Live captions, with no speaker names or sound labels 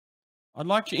I'd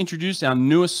like to introduce our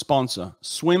newest sponsor,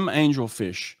 Swim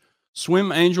Angelfish.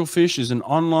 Swim Angelfish is an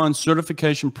online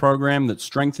certification program that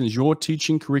strengthens your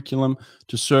teaching curriculum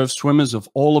to serve swimmers of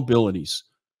all abilities.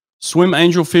 Swim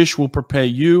Angelfish will prepare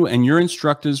you and your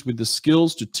instructors with the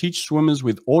skills to teach swimmers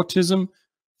with autism,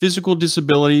 physical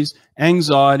disabilities,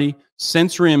 anxiety,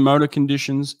 sensory and motor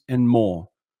conditions, and more.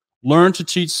 Learn to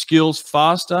teach skills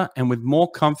faster and with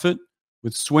more comfort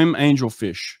with Swim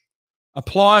Angelfish.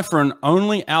 Apply for an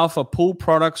Only Alpha Pool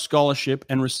Product Scholarship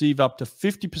and receive up to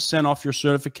 50% off your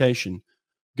certification.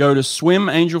 Go to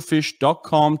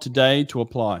swimangelfish.com today to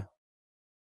apply.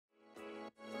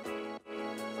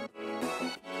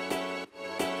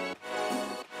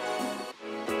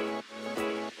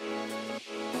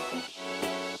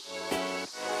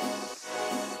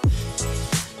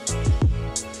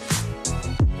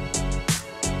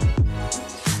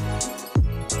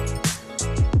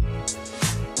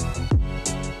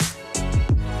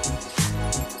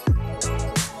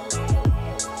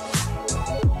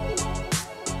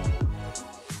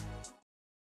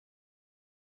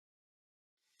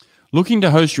 Looking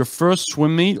to host your first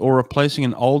swim meet or replacing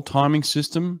an old timing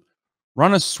system?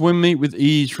 Run a swim meet with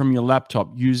ease from your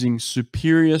laptop using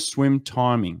Superior Swim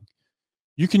Timing.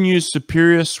 You can use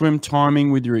Superior Swim Timing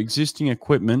with your existing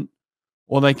equipment,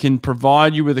 or they can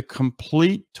provide you with a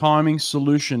complete timing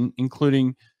solution,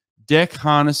 including deck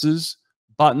harnesses,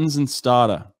 buttons, and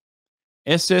starter.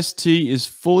 SST is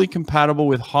fully compatible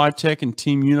with High-Tech and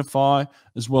Team Unify,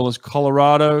 as well as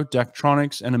Colorado,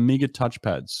 Daktronics, and Amiga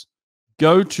touchpads.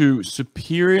 Go to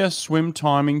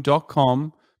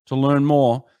superiorswimtiming.com to learn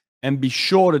more and be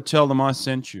sure to tell them I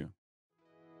sent you.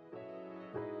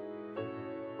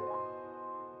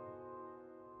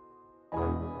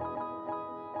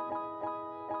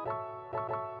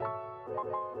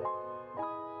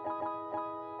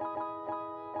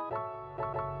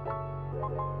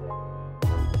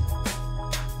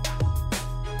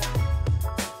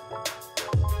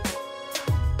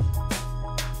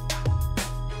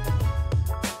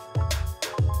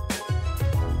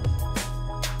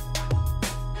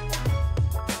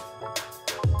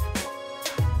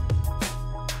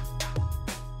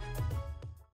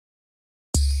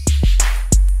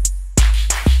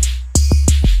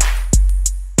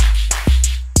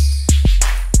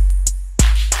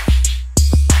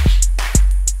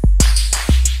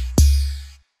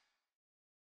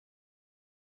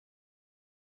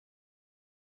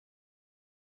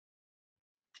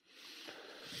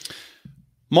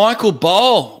 Michael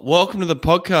Bohl, welcome to the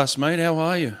podcast, mate. How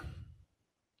are you?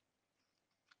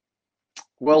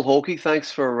 Well, Hawke,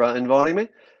 thanks for inviting me.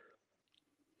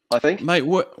 I think, mate.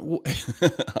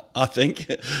 I think,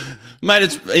 mate,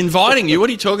 it's inviting you. What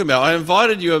are you talking about? I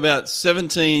invited you about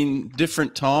 17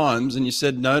 different times, and you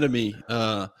said no to me.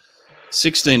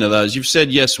 16 of those. You've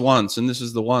said yes once, and this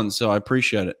is the one. So I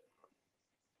appreciate it.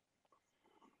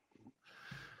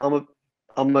 I'm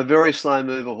a very slow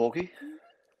mover, Hawke.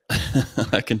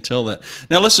 I can tell that.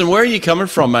 Now, listen, where are you coming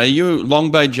from, mate? Are you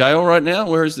Long Bay Jail right now?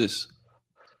 Where is this?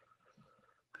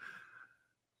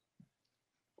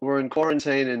 We're in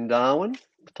quarantine in Darwin,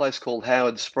 a place called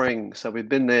Howard Springs. So we've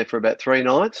been there for about 3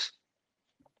 nights,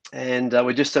 and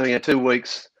we're just doing a 2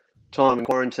 weeks time in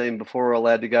quarantine before we're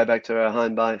allowed to go back to our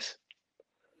home base.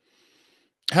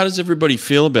 How does everybody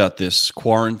feel about this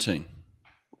quarantine?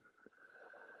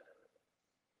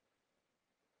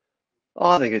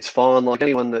 I think it's fine. Like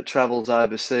anyone that travels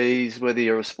overseas, whether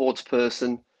you're a sports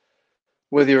person,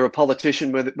 whether you're a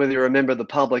politician, whether you're a member of the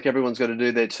public, everyone's got to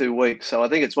do their 2 weeks. So I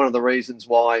think it's one of the reasons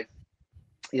why,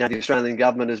 the Australian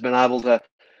government has been able to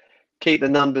keep the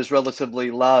numbers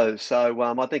relatively low. So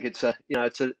I think it's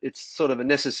it's sort of a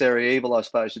necessary evil, I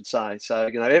suppose you'd say. So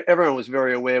everyone was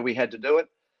very aware we had to do it.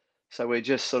 So we're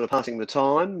just sort of passing the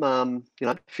time. A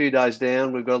few days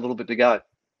down, we've got a little bit to go.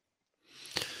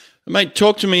 Mate,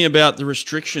 talk to me about the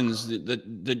restrictions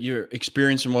that you're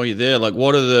experiencing while you're there. Like,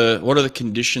 what are the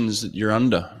conditions that you're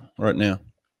under right now?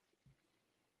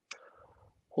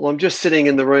 Well, I'm just sitting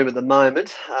in the room at the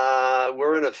moment.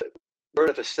 We're in a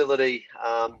facility.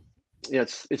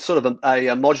 It's sort of a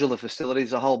modular facility.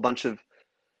 There's a whole bunch of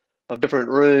different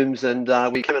rooms, and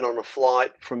we came in on a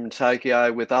flight from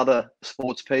Tokyo with other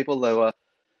sports people. There were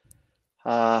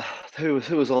who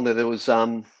was on there? There was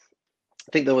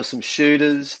I think there were some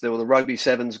shooters. There were the rugby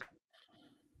sevens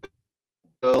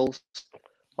girls.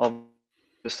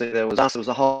 Obviously, there was us. There was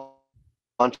a whole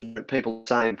bunch of people on the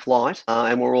same flight,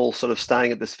 and we're all sort of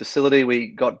staying at this facility. We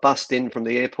got bussed in from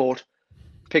the airport,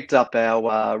 picked up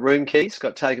our room keys,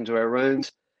 got taken to our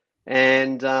rooms,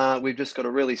 and we've just got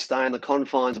to really stay in the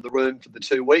confines of the room for the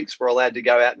 2 weeks. We're allowed to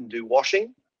go out and do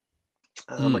washing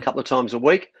a couple of times a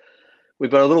week. we've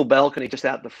got a little balcony just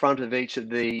out the front of each of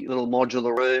the little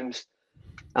modular rooms.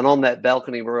 And on that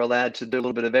balcony, we're allowed to do a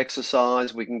little bit of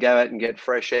exercise. We can go out and get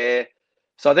fresh air.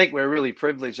 So I think we're really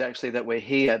privileged, actually, that we're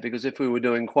here, because if we were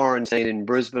doing quarantine in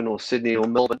Brisbane or Sydney or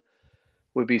Melbourne,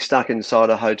 we'd be stuck inside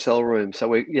a hotel room. So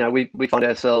we find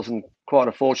ourselves in quite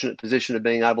a fortunate position of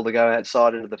being able to go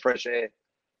outside into the fresh air.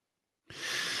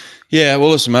 Yeah, well,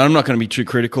 listen, man, I'm not going to be too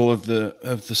critical of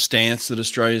the stance that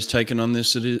Australia's taken on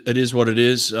this. It is what it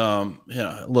is.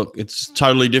 Look, it's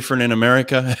totally different in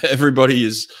America. Everybody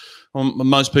is,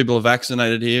 most people are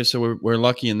vaccinated here, so we're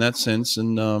lucky in that sense.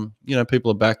 And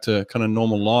people are back to kind of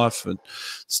normal life. And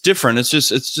it's different.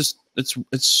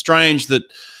 It's strange that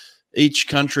each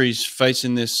country's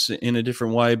facing this in a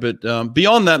different way. But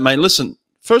beyond that, mate, listen.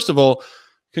 First of all,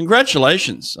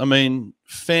 congratulations. I mean,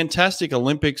 fantastic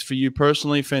Olympics for you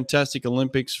personally, fantastic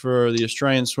Olympics for the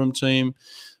Australian swim team.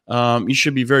 You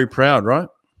should be very proud, right?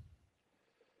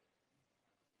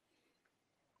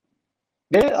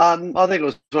 Yeah, I think it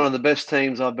was one of the best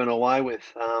teams I've been away with.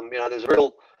 There's a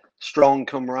real strong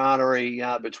camaraderie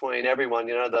between everyone.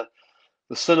 The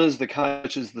swimmers, the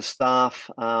coaches, the staff,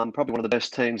 probably one of the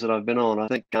best teams that I've been on. I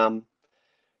think,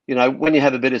 when you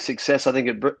have a bit of success, I think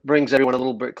it brings everyone a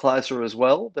little bit closer as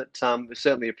well. But it's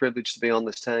certainly a privilege to be on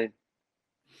this team.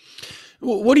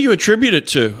 What do you attribute it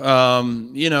to?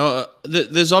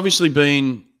 There's obviously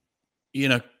been,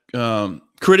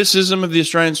 criticism of the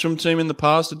Australian swim team in the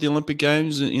past at the Olympic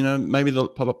Games, maybe the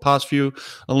past few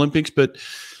Olympics, but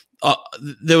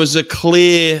there was a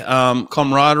clear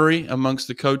camaraderie amongst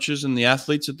the coaches and the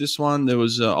athletes at this one. There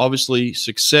was obviously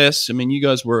success. I mean, you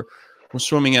guys were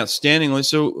swimming outstandingly.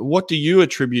 So what do you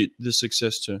attribute the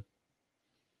success to?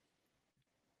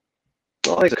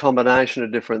 I think it's a combination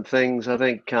of different things. I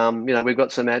think, we've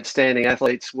got some outstanding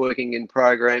athletes working in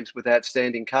programs with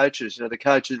outstanding coaches. The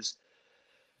coaches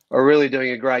are really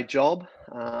doing a great job.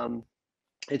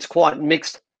 It's quite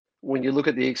mixed when you look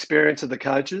at the experience of the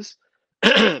coaches.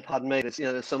 Pardon me.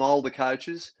 There's some older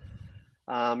coaches,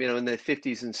 in their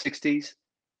 50s and 60s.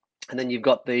 And then you've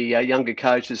got the younger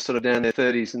coaches sort of down in their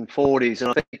 30s and 40s.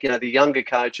 And I think, the younger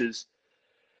coaches,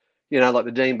 like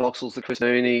the Dean Boxalls, the Chris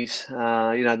Mooneys,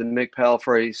 the Mick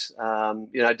Palfreys,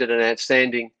 did an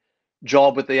outstanding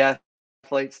job with the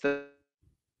athletes that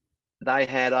they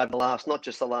had over the last, not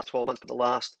just the last 12 months, but the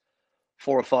last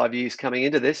 4 or 5 years coming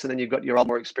into this. And then you've got your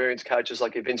more experienced coaches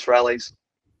like your Vince Rallies,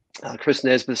 Chris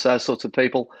Nesbitt, those sorts of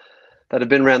people that have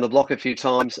been around the block a few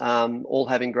times, all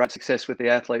having great success with the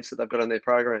athletes that they've got in their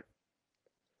program.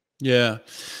 Yeah.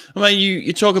 I mean,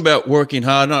 you talk about working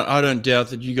hard. I don't doubt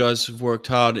that you guys have worked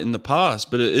hard in the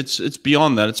past, but it's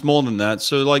beyond that. It's more than that.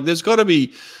 So, there's got to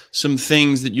be some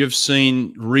things that you've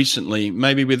seen recently,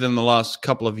 maybe within the last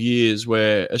couple of years,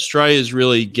 where Australia's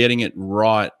really getting it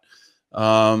right.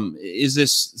 Is there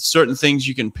certain things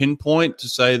you can pinpoint to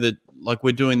say that,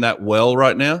 we're doing that well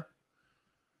right now?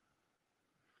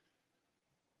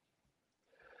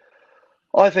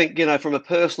 I think, from a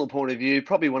personal point of view,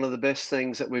 probably one of the best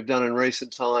things that we've done in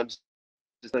recent times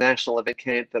is the national event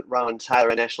camp that Rowan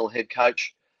Taylor, our national head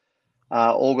coach,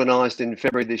 organised in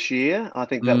February this year. I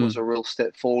think that was a real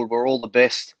step forward, where all the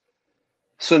best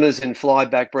swimmers in fly,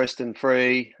 back, breast and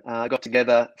free got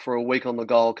together for a week on the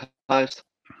Gold Coast.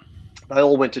 They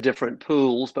all went to different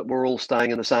pools, but we're all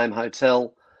staying in the same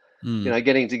hotel,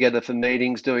 getting together for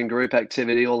meetings, doing group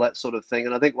activity, all that sort of thing.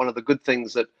 And I think one of the good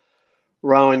things that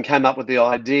Rowan came up with the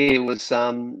idea was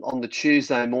on the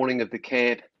Tuesday morning of the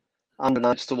camp,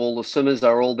 unbeknownst to all the swimmers, they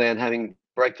were all down having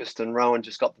breakfast, and Rowan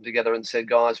just got them together and said,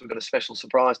 guys, we've got a special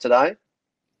surprise today.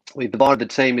 We've divided the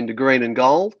team into green and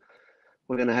gold.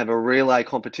 We're going to have a relay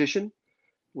competition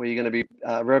where you're going to be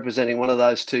representing one of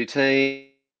those two teams.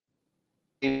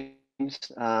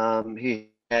 He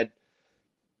had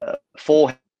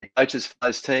 4 coaches for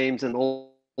those teams, and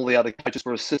all the other coaches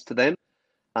were assist to them.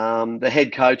 The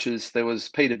head coaches, there was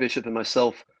Peter Bishop and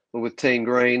myself were with Team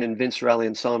Green, and Vince Raleigh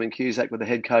and Simon Cusack were the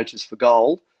head coaches for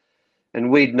gold. And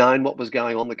we'd known what was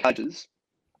going on, the coaches,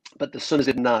 but the swimmers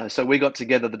didn't know. So we got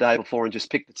together the day before and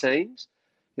just picked the teams,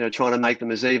 trying to make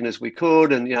them as even as we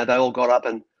could. And, they all got up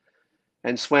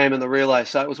and swam in the relay.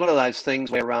 So it was one of those things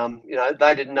where,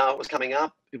 they didn't know it was coming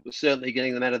up. It was certainly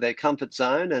getting them out of their comfort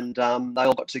zone. And they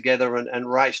all got together and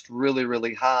raced really,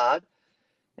 really hard.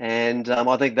 And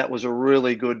I think that was a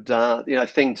really good,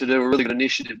 thing to do, a really good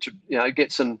initiative to,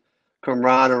 get some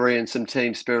camaraderie and some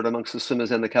team spirit amongst the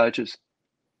swimmers and the coaches.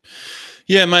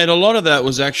 Yeah, mate, a lot of that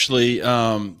was actually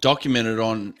documented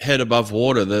on Head Above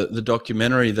Water, the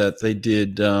documentary that they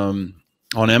did on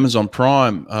Amazon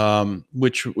Prime,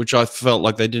 which I felt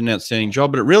like they did an outstanding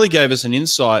job. But it really gave us an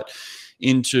insight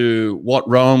into what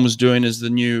Rowan was doing as the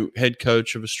new head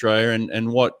coach of Australia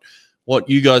and what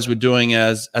you guys were doing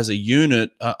as a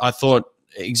unit. I thought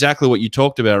exactly what you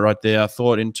talked about right there. I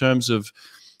thought in terms of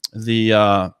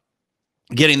the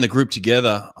getting the group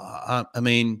together, I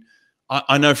mean,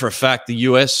 I know for a fact the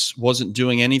US wasn't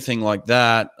doing anything like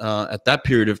that at that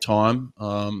period of time,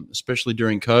 especially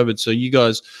during COVID. So you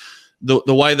guys,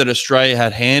 the way that Australia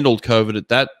had handled COVID at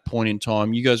that point in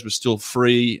time, you guys were still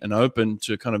free and open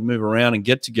to kind of move around and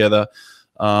get together,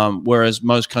 whereas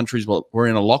most countries were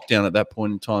in a lockdown at that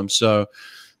point in time. So,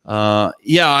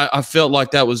 yeah, I felt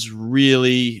like that was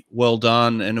really well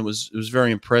done, and it was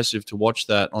very impressive to watch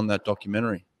that on that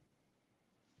documentary.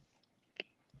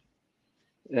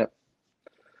 Yeah.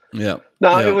 Yeah.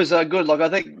 No, yeah. it was good. Like, I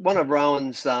think one of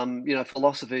Rowan's,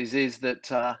 philosophies is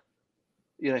that,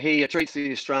 he treats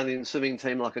the Australian swimming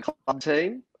team like a club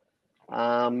team.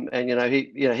 And,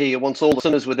 he wants all the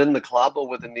swimmers within the club or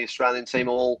within the Australian team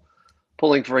all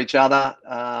pulling for each other.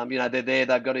 They're there,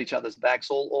 they've got each other's backs,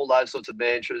 all those sorts of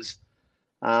mantras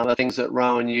are things that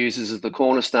Rowan uses as the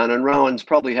cornerstone. And Rowan's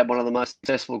probably had one of the most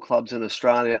successful clubs in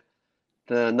Australia,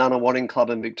 the Nunawading Club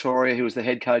in Victoria. He was the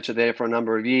head coach there for a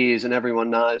number of years, and everyone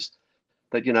knows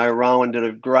that, Rowan did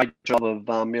a great job of,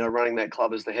 running that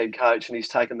club as the head coach, and he's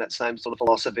taken that same sort of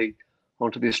philosophy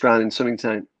onto the Australian swimming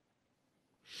team.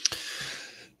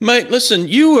 Mate, listen,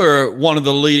 you were one of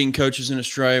the leading coaches in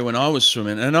Australia when I was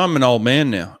swimming, and I'm an old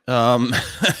man now.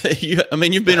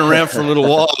 You've been around for a little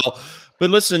while,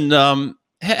 but listen,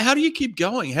 how do you keep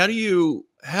going? How do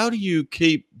you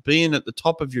keep being at the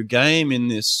top of your game in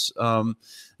this,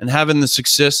 and having the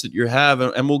success that you have?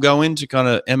 And we'll go into kind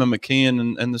of Emma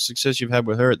McKeon and the success you've had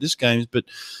with her at this games. But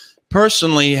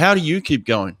personally, how do you keep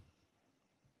going?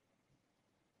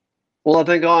 Well, I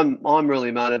think I'm really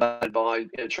motivated by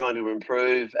trying to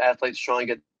improve athletes, try and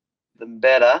get them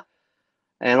better.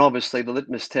 And obviously the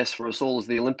litmus test for us all is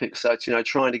the Olympics. So it's,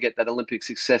 trying to get that Olympic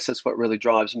success. That's what really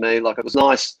drives me. Like, it was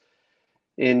nice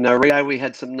in Rio, we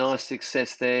had some nice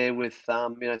success there with, 3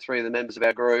 of the members of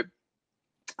our group.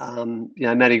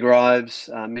 Maddie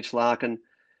Groves, Mitch Larkin,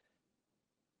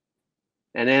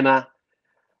 and Emma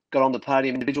got on the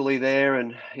podium individually there.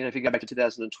 And, if you go back to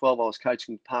 2012, I was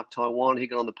coaching Park Taiwan. He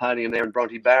got on the podium there, and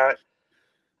Bronte Barrett.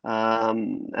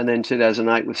 And then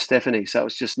 2008 with Stephanie. So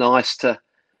it's just nice to,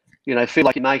 feel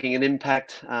like you're making an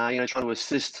impact, trying to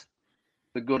assist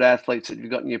the good athletes that you've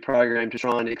got in your program to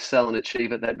try and excel and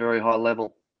achieve at that very high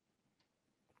level.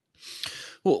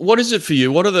 Well, what is it for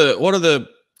you? What are the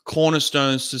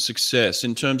cornerstones to success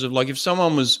in terms of, like, if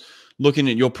someone was looking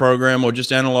at your program or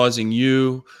just analyzing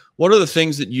you, what are the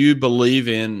things that you believe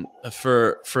in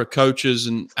for coaches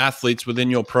and athletes within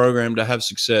your program to have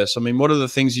success? I mean, what are the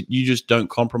things that you just don't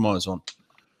compromise on?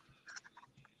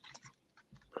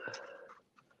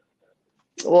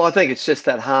 Well, I think it's just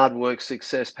that hard work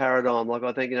success paradigm. Like,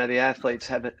 I think, the athletes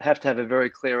have to have a very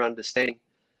clear understanding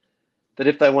that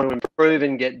if they want to improve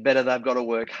and get better, they've got to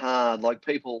work hard. Like,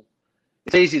 people,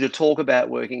 it's easy to talk about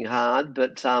working hard,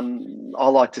 but I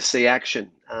like to see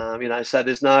action. So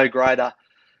there's no greater,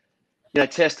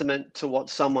 testament to what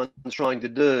someone's trying to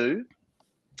do,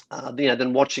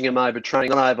 than watching them over training,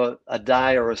 not over a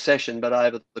day or a session, but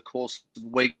over the course of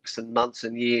weeks and months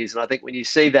and years. And I think when you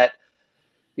see that,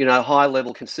 high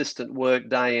level, consistent work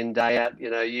day in, day out,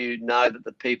 that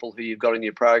the people who you've got in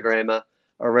your program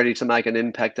are ready to make an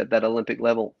impact at that Olympic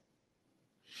level.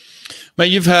 Mate,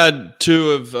 you've had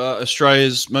 2 of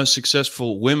Australia's most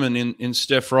successful women in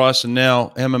Steph Rice and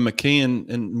now Emma McKeon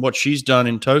and what she's done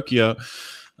in Tokyo.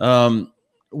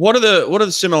 What are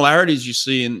the similarities you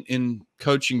see in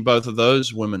coaching both of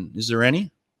those women? Is there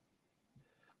any?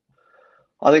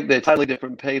 I think they're totally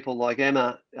different people. Like,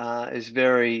 Emma is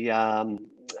very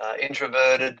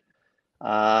introverted.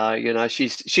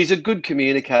 She's a good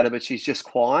communicator, but she's just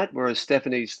quiet. Whereas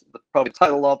Stephanie's probably the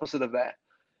total opposite of that.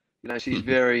 She's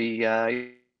very,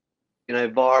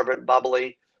 vibrant,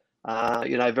 bubbly,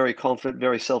 very confident,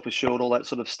 very self-assured, all that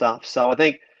sort of stuff. So I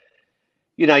think,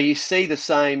 you see the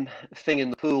same thing in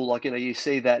the pool. Like, you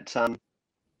see that,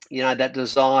 that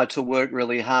desire to work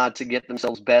really hard to get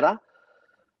themselves better.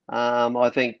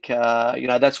 I think,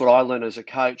 that's what I learned as a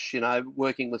coach,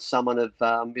 working with someone of,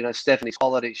 Stephanie's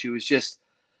quality. She was just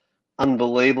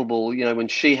unbelievable. When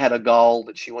she had a goal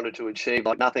that she wanted to achieve,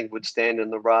 like, nothing would stand in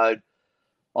the road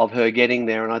of her getting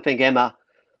there. And I think Emma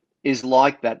is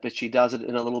like that, but she does it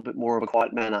in a little bit more of a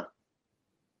quiet manner.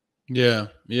 Yeah.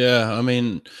 I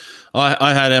mean,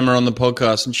 I had Emma on the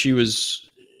podcast, and she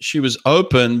was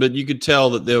open, but you could tell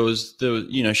that there was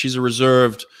she's a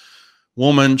reserved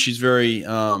woman. She's very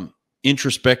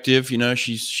introspective. You know,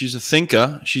 she's a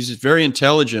thinker. She's very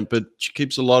intelligent, but she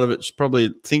keeps a lot of it. She's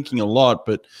probably thinking a lot,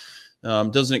 but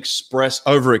doesn't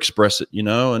overexpress it. You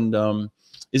know, and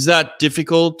is that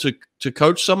difficult to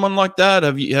coach someone like that?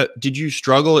 Did you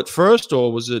struggle at first,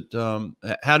 or was it?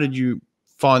 How did you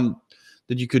find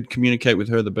that you could communicate with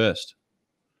her the best?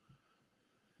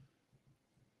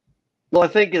 Well, I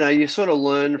think, you sort of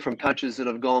learn from coaches that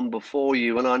have gone before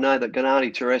you. And I know that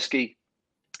Gennady Tereski,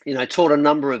 taught a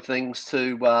number of things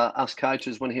to us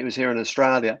coaches when he was here in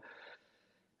Australia.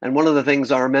 And one of the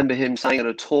things I remember him saying at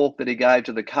a talk that he gave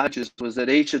to the coaches was that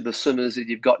each of the swimmers that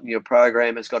you've got in your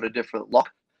program has got a different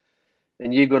lock.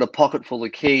 And you've got a pocket full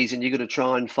of keys, and you've got to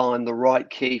try and find the right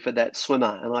key for that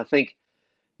swimmer. And I think,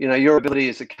 your ability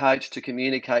as a coach to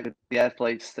communicate with the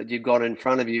athletes that you've got in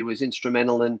front of you is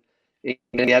instrumental in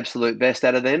getting the absolute best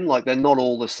out of them. Like, they're not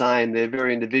all the same. They're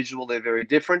very individual. They're very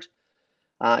different.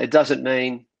 It doesn't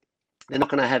mean they're not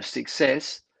going to have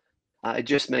success. It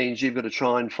just means you've got to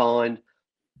try and find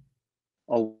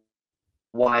a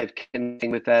way of connecting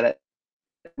with that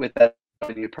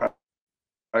in your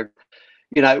program.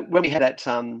 When we had that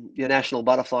your National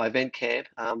Butterfly Event Camp,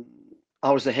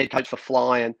 I was the head coach for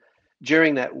Fly, and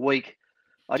during that week,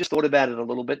 I just thought about it a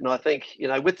little bit, and I think,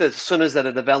 with the swimmers that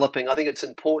are developing, I think it's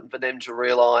important for them to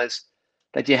realise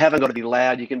that you haven't got to be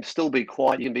loud. You can still be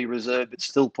quiet, you can be reserved, but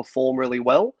still perform really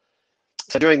well.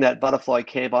 So during that butterfly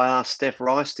camp, I asked Steph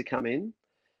Rice to come in,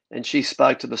 and she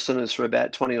spoke to the swimmers for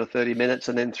about 20 or 30 minutes.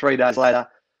 And then 3 days later,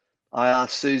 I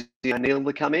asked Susie O'Neill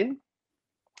to come in,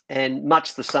 and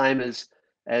much the same as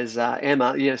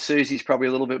Emma. Susie's probably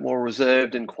a little bit more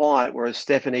reserved and quiet, whereas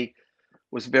Stephanie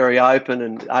was very open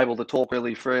and able to talk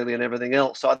really freely and everything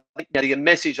else. So I think the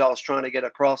message I was trying to get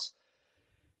across,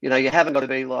 you haven't got to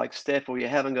be like Steph, or you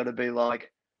haven't got to be like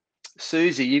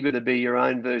Susie. You've got to be your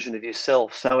own version of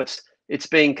yourself. So it's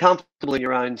being comfortable in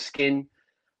your own skin,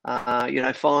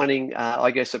 finding,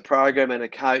 I guess, a program and a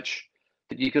coach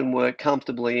that you can work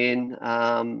comfortably in,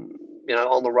 on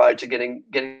the road to getting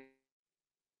the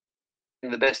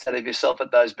best out of yourself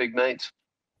at those big meets.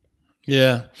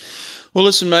 Yeah. Well,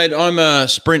 listen, mate, I'm a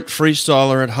sprint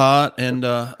freestyler at heart, and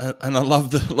I love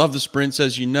the sprints,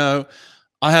 as you know.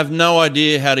 I have no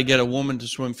idea how to get a woman to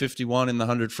swim 51 in the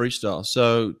 100 freestyle.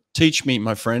 So teach me,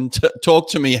 my friend. Talk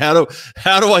to me. How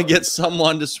do I get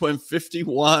someone to swim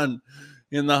 51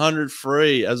 in the 100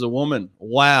 free as a woman?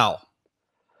 Wow.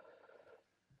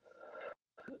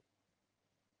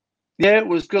 Yeah, it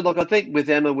was good. Look, I think with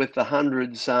Emma, with the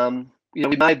hundreds,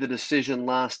 we made the decision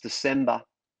last December.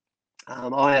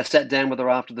 I sat down with her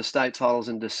after the state titles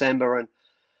in December, and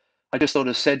I just sort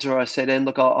of said to her, I said, "And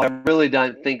look, I really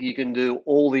don't think you can do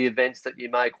all the events that you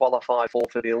may qualify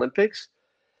for the Olympics."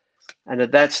 And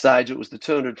at that stage, it was the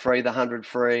 200 free, the 100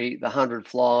 free, the 100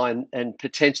 fly, and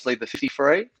potentially the 50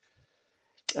 free.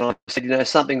 And I said,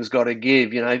 something's got to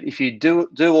give. If you do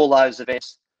all those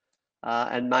events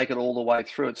and make it all the way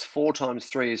through, it's 4 times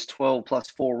 3 is 12 plus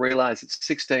 4 relays. It's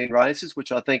 16 races,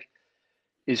 which I think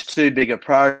is too big a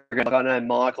program. I know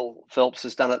Michael Phelps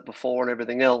has done it before and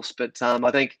everything else, but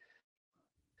I think,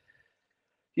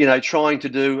 trying to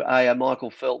do a Michael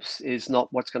Phelps is not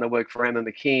what's going to work for Emma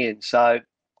McKeon. So,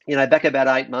 back about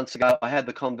 8 months ago, I had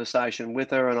the conversation with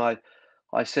her, and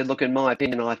I said, look, in my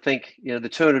opinion, I think, the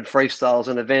 200 freestyle is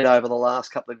an event over the last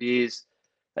couple of years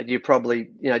that you probably,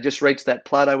 just reached that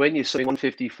plateau when you're swimming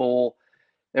 154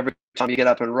 every time you get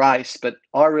up and race. But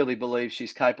I really believe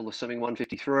she's capable of swimming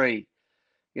 153.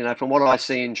 From what I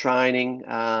see in training,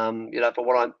 for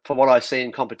what I see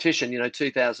in competition,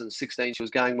 2016 she was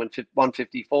going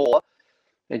 154,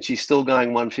 and she's still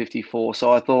going 154.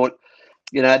 So I thought,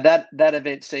 that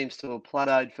event seems to have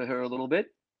plateaued for her a little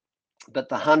bit, but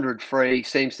the 100 free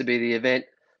seems to be the event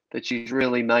that she's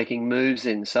really making moves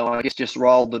in. So I guess just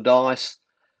rolled the dice,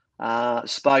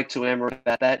 spoke to Emma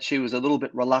about that. She was a little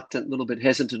bit reluctant, a little bit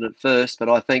hesitant at first, but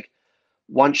I think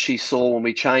once she saw, when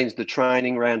we changed the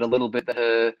training around a little bit, that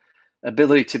her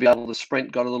ability to be able to sprint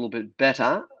got a little bit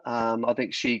better, I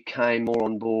think she came more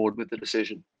on board with the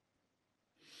decision.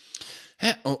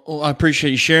 I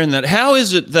appreciate you sharing that. How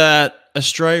is it that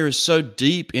Australia is so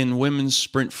deep in women's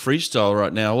sprint freestyle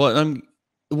right now?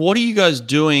 What are you guys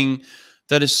doing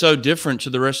that is so different to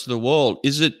the rest of the world?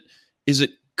 Is it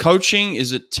coaching?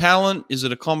 Is it talent? Is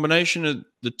it a combination of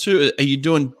the two? Are you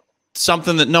doing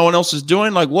something that no one else is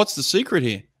doing? Like, what's the secret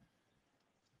here?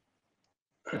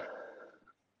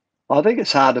 I think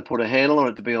it's hard to put a handle on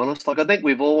it, to be honest. Like, I think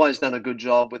we've always done a good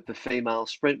job with the female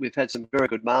sprint. We've had some very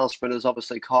good male sprinters.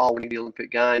 Obviously, Kyle winning the Olympic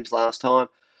Games last time.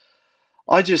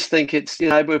 I just think it's,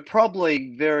 we're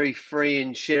probably very free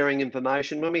in sharing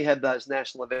information. When we had those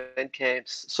national event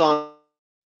camps, Simon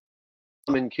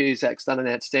Cusack's done an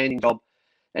outstanding job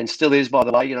and still is, by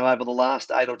the way. Over the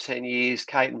last 8 or 10 years,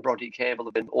 Kate and Bronte Campbell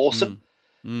have been awesome.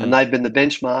 And they've been the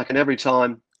benchmark. And every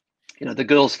time, the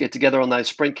girls get together on those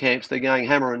sprint camps, they're going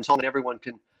hammer and tong, and everyone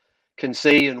can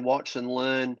see and watch and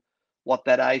learn what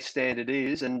that A standard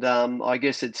is. And I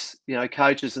guess it's,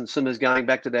 coaches and swimmers going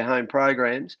back to their home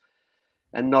programs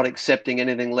and not accepting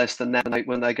anything less than that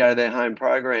when they go to their home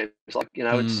programs. Like,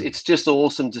 it's just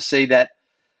awesome to see that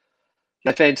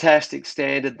fantastic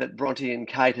standard that Bronte and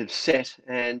Kate have set.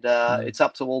 And it's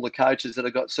up to all the coaches that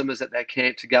have got swimmers at their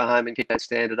camp to go home and keep that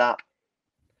standard up.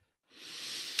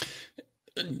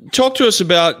 Talk to us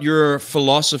about your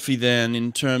philosophy then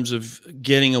in terms of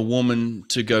getting a woman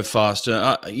to go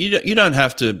faster. You don't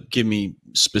have to give me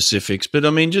specifics, but I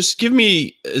mean, just give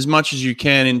me as much as you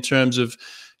can in terms of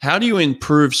how do you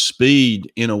improve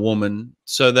speed in a woman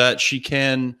so that she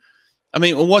can,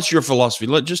 what's your philosophy?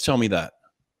 Just tell me that.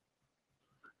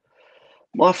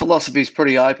 My philosophy is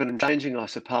pretty open and changing, I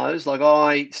suppose. Like,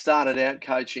 I started out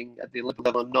coaching at the Olympic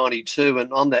level in 92,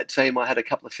 and on that team I had a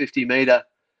couple of 50-metre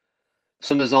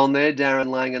swimmers on there,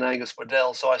 Darren Lang and Angus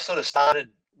Waddell. So I sort of started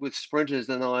with sprinters,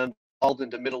 and I evolved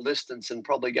into middle distance and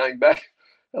probably going back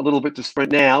a little bit to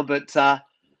sprint now. But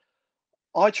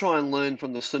I try and learn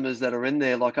from the swimmers that are in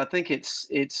there. Like, I think it's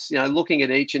looking at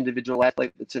each individual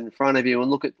athlete that's in front of you and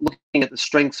looking at the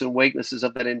strengths and weaknesses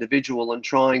of that individual and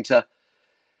trying to,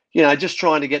 just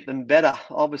trying to get them better.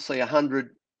 Obviously,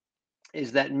 100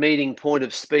 is that meeting point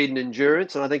of speed and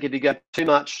endurance. And I think if you go too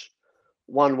much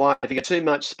one way, if you get too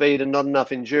much speed and not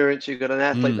enough endurance, you've got an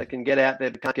athlete that can get out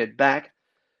there but can't get back.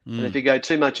 And if you go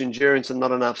too much endurance and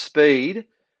not enough speed,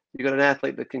 you've got an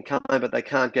athlete that can come home but they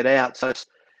can't get out. So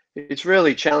it's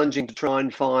really challenging to try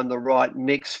and find the right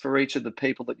mix for each of the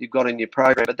people that you've got in your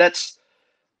program. But that's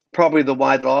probably the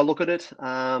way that I look at it.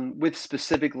 With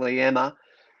specifically Emma,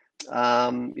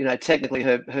 technically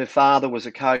her father was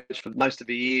a coach for most of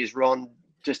her years. Ron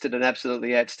just did an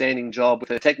absolutely outstanding job with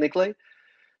her technically.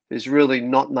 There's really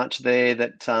not much there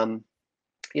that,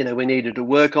 we needed to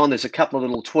work on. There's a couple of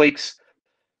little tweaks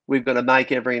we've got to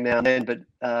make every now and then, but,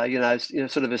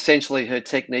 sort of essentially her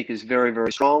technique is very,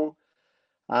 very strong.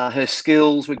 Her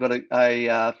skills, we've got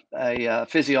a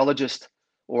physiologist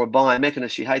or a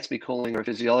biomechanist. She hates me calling her a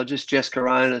physiologist, Jess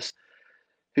Coronis,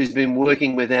 who's been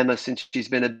working with Emma since she's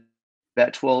been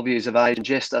about 12 years of age. And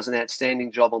Jess does an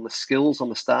outstanding job on the skills, on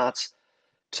the starts,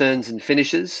 turns and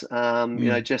finishes.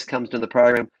 Jess comes to the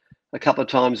program a couple of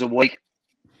times a week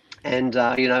and,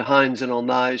 hones in on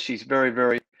those. She's very,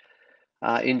 very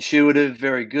intuitive,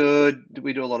 very good.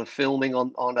 We do a lot of filming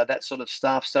on that sort of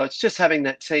stuff. So it's just having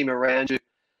that team around you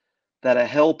that are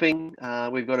helping.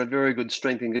 We've got a very good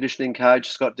strength and conditioning coach.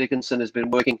 Scott Dickinson has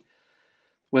been working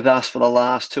with us for the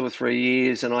last 2 or 3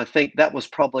 years. And I think that was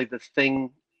probably the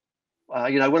thing,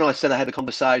 when I said I had a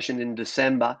conversation in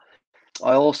December,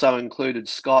 I also included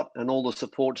Scott and all the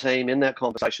support team in that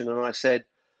conversation. And I said,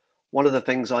 one of the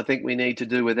things I think we need to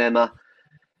do with Emma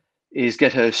is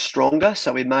get her stronger.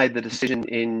 So we made the decision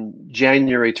in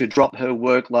January to drop her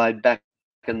workload back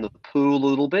in the pool a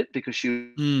little bit because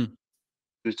she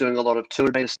was doing a lot of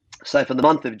 200 meters. So for the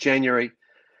month of January,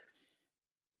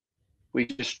 we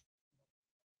just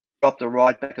dropped her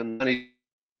right back and only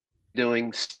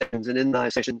doing sessions. And in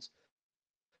those sessions,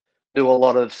 do a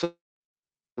lot of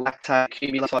lactate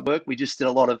accumulation type work. We just did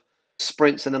a lot of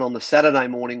sprints. And then on the Saturday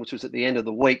morning, which was at the end of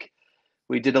the week,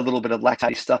 we did a little bit of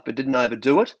lactate stuff, but didn't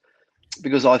overdo it.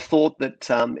 Because I thought that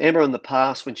Emma in the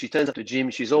past, when she turns up to gym,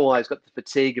 she's always got the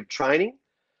fatigue of training.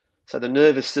 So the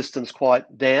nervous system's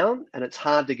quite down and it's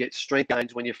hard to get strength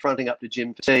gains when you're fronting up to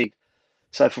gym fatigue.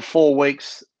 So for 4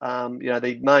 weeks,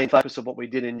 the main focus of what we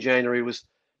did in January was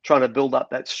trying to build up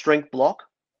that strength block.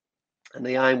 And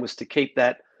the aim was to keep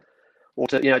that or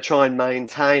to, try and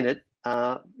maintain it,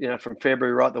 from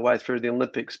February right the way through the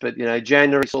Olympics. But,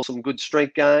 January saw some good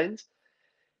strength gains.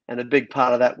 And a big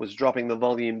part of that was dropping the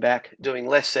volume back, doing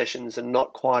less sessions and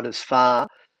not quite as far,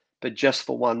 but just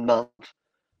for 1 month.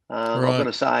 Right. I've got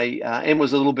to say, Em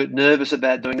was a little bit nervous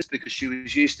about doing this because she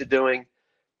was used to doing,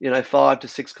 5 to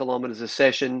 6 kilometres a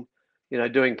session,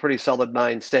 doing pretty solid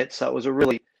main sets. So it was a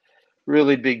really,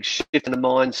 really big shift in the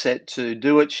mindset to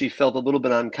do it. She felt a little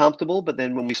bit uncomfortable, but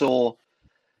then when we saw,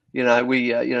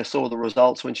 saw the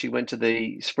results when she went to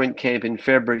the sprint camp in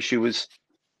February, she was,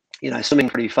 swimming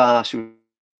pretty fast. She was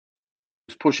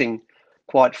pushing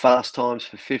quite fast times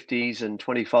for 50s and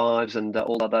 25s and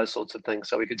all of those sorts of things.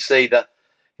 So we could see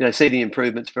the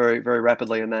improvements very, very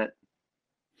rapidly in that.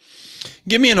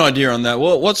 Give me an idea on that.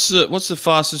 Well, what's the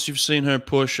fastest you've seen her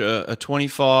push? A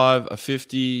 25, a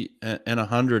 50, and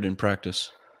 100 in practice?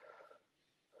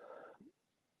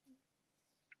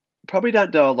 Probably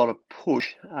don't do a lot of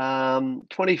push.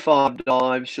 25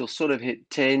 dives, she'll sort of hit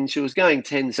 10. She was going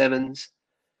 10.7s.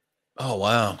 Oh,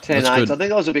 wow. 10.8s. That's good. I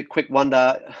think I was a bit quick one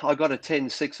day. I got a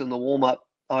 10.6 in the warm-up.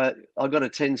 I got a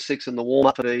 10.6 in the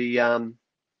warm-up for the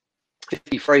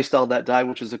 50 freestyle that day,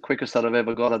 which was the quickest that I've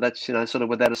ever got her. That's, sort of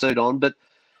without a suit on. But,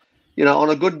 on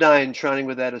a good day in training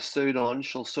without a suit on,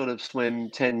 she'll sort of swim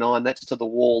 10.9. That's to the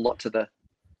wall, not to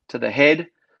the head.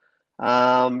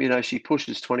 She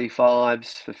pushes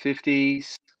 25s for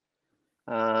 50s.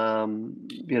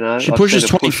 She pushes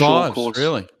 25s,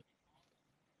 really?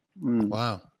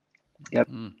 Wow. Yep.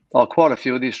 Quite a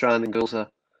few of the Australian girls are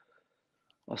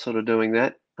sort of doing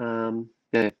that.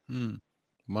 Yeah.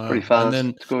 Wow. Pretty fast. And then,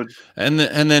 it's good. And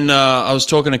then I was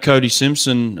talking to Cody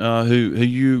Simpson, who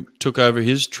you took over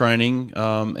his training,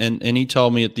 and he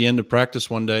told me at the end of practice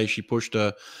one day she pushed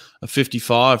a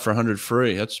 55 for 100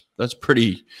 free. That's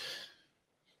pretty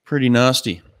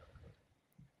nasty.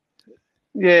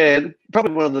 Yeah,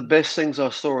 probably one of the best things I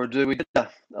saw her do. We did a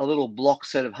little block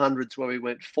set of hundreds where we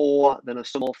went 4, then a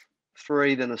swim off,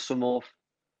 3, then a swim off,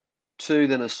 2,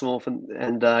 then a swim off,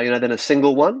 and then a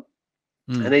single one.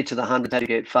 And each of the 100 had to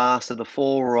get faster. The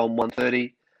 4 were on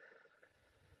 1:30,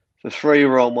 the 3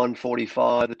 were on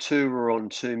 1:45, the 2 were on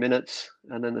 2 minutes,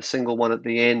 and then the single one at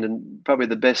the end. And probably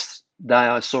the best day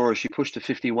I saw her, she pushed a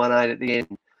 51.8 at the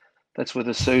end. That's with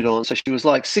a suit on. So she was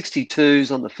like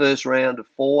 62s on the first round of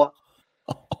 4,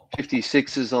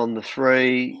 56s on the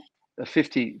 3,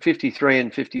 53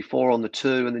 and 54 on the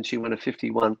 2, and then she went a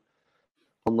 51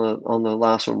 on the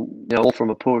last one, all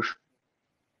from a push.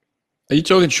 Are you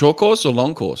talking short course or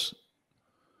long course?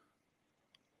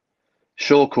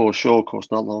 Short course,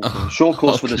 not long course. Short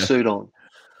course with a suit on.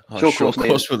 Short course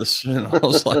with a suit on. I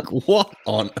was like, what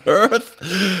on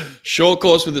earth? Short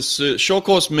course with a suit. Short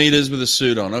course meters with a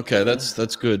suit on. Okay, that's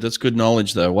good. That's good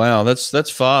knowledge, though. Wow,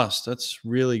 that's fast. That's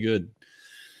really good.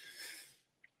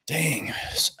 Dang,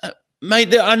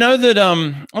 mate. I know that.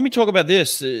 Let me talk about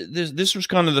this. This was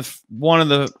kind of one of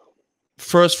the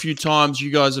first few times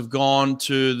you guys have gone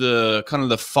to the kind of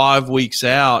the 5 weeks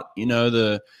out.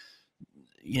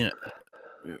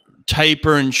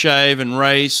 Taper and shave and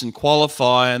race and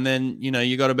qualify, and then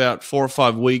you got about 4 or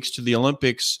 5 weeks to the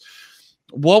Olympics.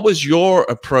 What was your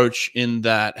approach in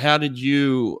that? How did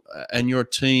you and your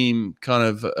team kind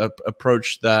of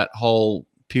approach that whole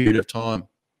period of time?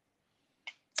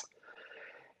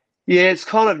 Yeah, it's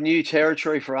kind of new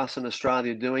territory for us in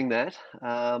Australia doing that.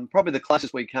 Probably the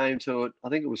closest we came to it, I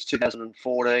think it was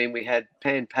 2014. We had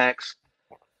Pan Pacs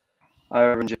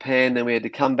over in Japan. Then we had to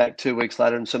come back 2 weeks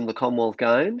later and swim the Commonwealth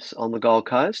Games on the Gold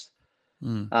Coast.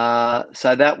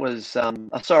 So that was,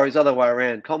 sorry, it's the other way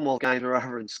around. Commonwealth Games were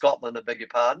over in Scotland, I beg your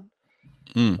pardon.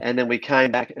 And then we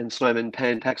came back and swam in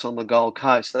Pan Pacs on the Gold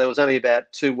Coast. So there was only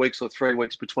about 2 weeks or 3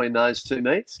 weeks between those two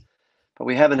meets. But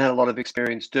we haven't had a lot of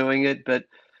experience doing it. But,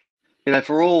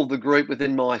 for all the group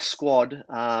within my squad,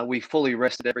 we fully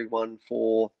rested everyone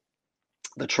for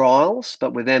the trials.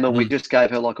 But with Emma, we just gave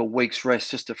her like a week's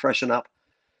rest just to freshen up,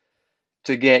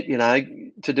 to get,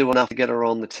 to do enough to get her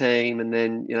on the team, and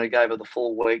then, gave her the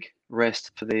full week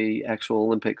rest for the actual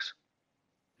Olympics.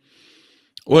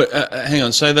 Well, hang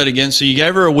on, say that again. So you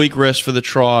gave her a week rest for the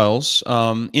trials.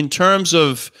 In terms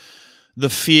of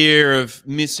the fear of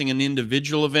missing an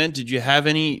individual event, did you have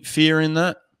any fear in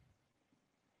that?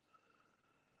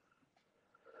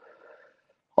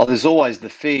 Oh, there's always the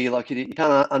fear. Like, you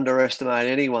can't underestimate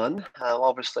anyone.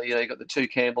 Obviously, you've got the 2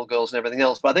 Campbell girls and everything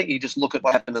else. But I think you just look at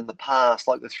what happened in the past.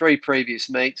 Like the 3 previous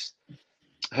meets,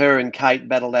 her and Kate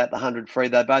battled out the 100 free.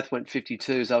 They both went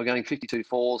 52s. They were going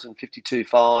 52.4s and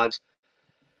 52.5s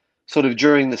sort of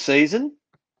during the season.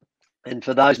 And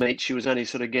for those meets, she was only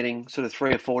sort of getting sort of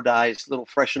 3 or 4 days, little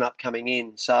freshen up coming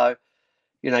in. So,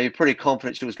 you're pretty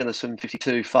confident she was going to swim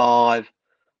 52.5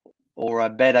 or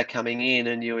better coming in,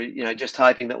 and you were, just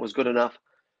hoping that was good enough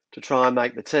to try and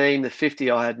make the team. The 50,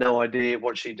 I had no idea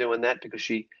what she'd do in that because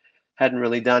she hadn't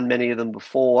really done many of them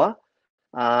before.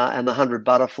 And the 100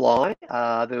 butterfly,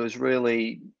 there was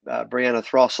really Brianna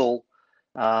Throssell,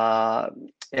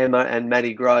 Emma and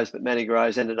Maddie Groves, but Maddie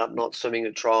Groves ended up not swimming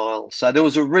at trial. So there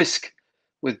was a risk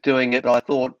with doing it, but I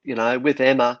thought, with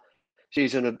Emma,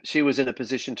 she was in a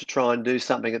position to try and do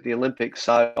something at the Olympics,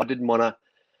 so I didn't want to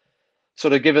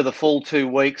sort of give her the full 2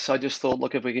 weeks. I just thought,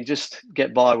 look, if we can just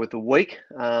get by with the week,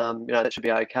 that should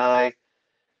be okay.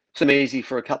 Some easy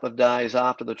for a couple of days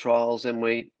after the trials, and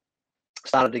we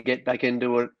started to get back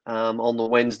into it on the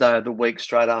Wednesday of the week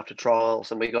straight after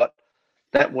trials, and we got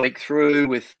that week through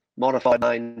with modified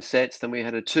main sets. Then we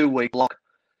had a 2-week block,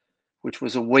 which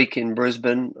was a week in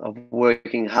Brisbane of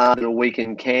working hard and a week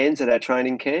in Cairns at our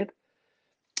training camp,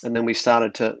 and then we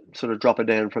started to sort of drop it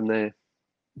down from there.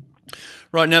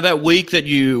 Right. Now, that week that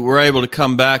you were able to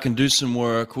come back and do some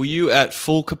work, were you at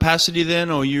full capacity then,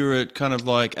 or you were at kind of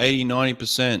like 80,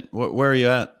 90%? Where are you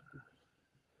at?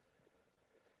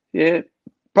 Yeah,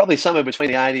 probably somewhere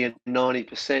between the 80 and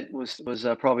 90% was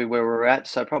probably where we're at.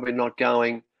 So probably not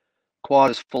going quite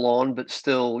as full on, but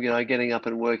still, getting up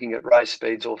and working at race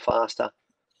speeds or faster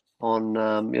on,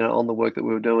 on the work that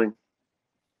we were doing.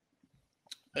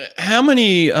 How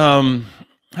many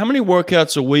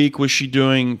workouts a week was she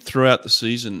doing throughout the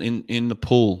season in the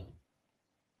pool?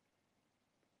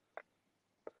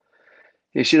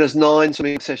 Yeah, she does 9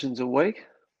 swimming sessions a week.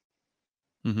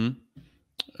 Mm-hmm.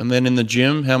 And then in the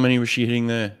gym, how many was she hitting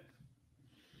there?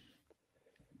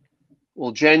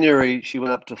 Well, January she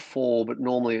went up to 4, but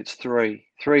normally it's 3.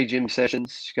 3 gym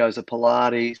sessions. She goes to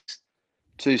Pilates,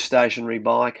 2 stationary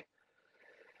bike,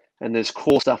 and there's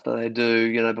core stuff that they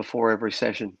do, before every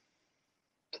session.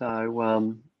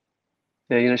 So,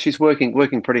 yeah, she's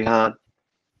working pretty hard.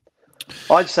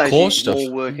 I'd say Core she's stuff.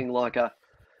 more working like a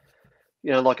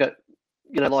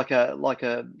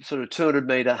sort of 200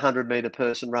 meter, 100 meter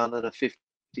person rather than a 50,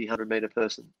 100 meter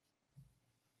person.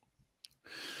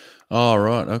 Oh,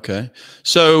 right. Okay.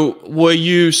 So were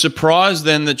you surprised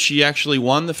then that she actually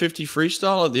won the 50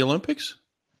 freestyle at the Olympics?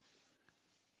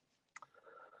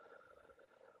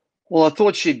 Well, I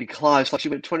thought she'd be close. Like she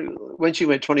went 20 when she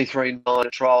went 23.9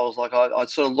 at trials. Like I'd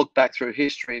sort of look back through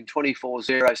history, and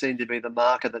 24.0 seemed to be the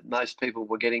marker that most people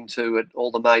were getting to at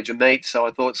all the major meets. So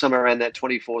I thought somewhere around that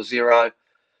 24.0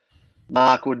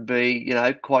 mark would be,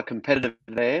 quite competitive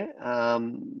there. I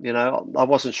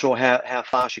wasn't sure how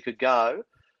far she could go,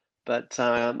 but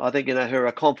I think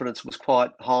her confidence was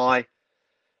quite high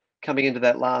coming into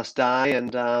that last day,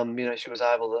 and she was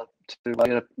able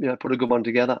to put a good one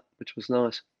together, which was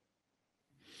nice.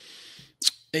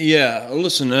 Yeah,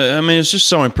 listen, I mean, it's just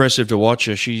so impressive to watch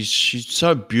her. She's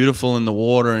so beautiful in the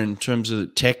water in terms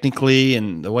of technically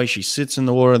and the way she sits in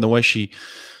the water and the way she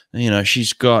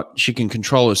can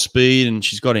control her speed and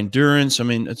she's got endurance. I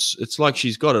mean, it's like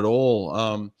she's got it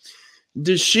all.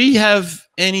 Does she have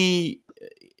any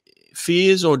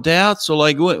fears or doubts, or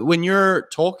like when you're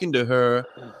talking to her,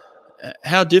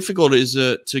 how difficult is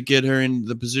it to get her in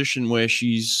the position where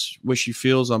she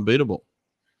feels unbeatable?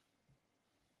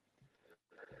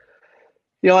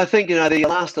 Yeah, I think the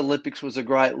last Olympics was a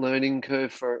great learning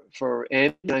curve for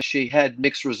Em. She had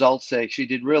mixed results there. She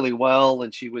did really well,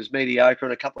 and she was mediocre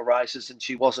in a couple of races, and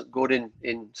she wasn't good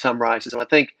in some races. And I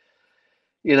think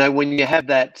when you have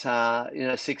that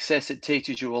success, it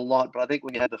teaches you a lot. But I think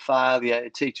when you have the failure,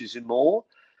 it teaches you more.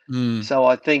 Mm. So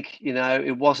I think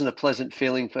it wasn't a pleasant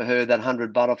feeling for her, that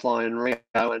 100 butterfly in Rio,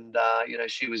 and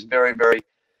she was very, very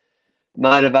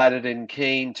motivated and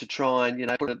keen to try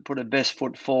and put her best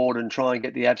foot forward and try and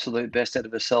get the absolute best out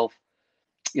of herself.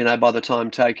 By the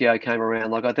time Tokyo came around,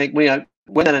 like I think when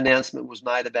that announcement was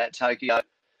made about Tokyo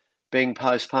being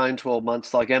postponed 12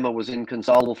 months, like Emma was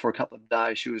inconsolable for a couple of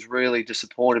days. She was really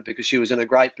disappointed because she was in a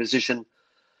great position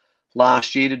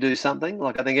last year to do something.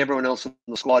 Like I think everyone else in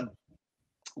the squad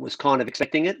was kind of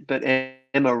expecting it, but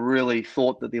Emma really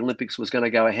thought that the Olympics was going to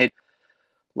go ahead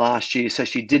last year, so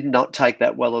she did not take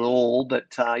that well at all. But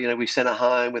we sent her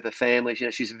home with her family.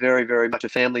 She's very, very much a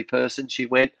family person. She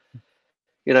went,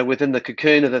 within the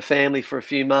cocoon of her family for a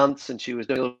few months, and she was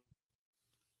doing a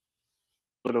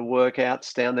little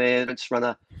workouts down there. Let's run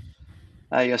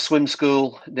a swim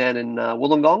school down in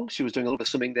Wollongong. She was doing a little bit of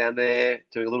swimming down there,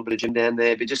 doing a little bit of gym down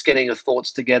there, but just getting her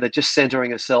thoughts together, just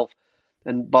centering herself.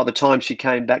 And by the time she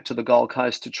came back to the Gold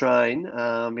Coast to train,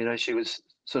 she was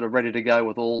sort of ready to go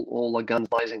with all the guns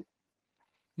blazing.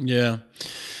 Yeah.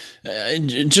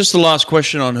 Just the last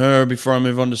question on her before I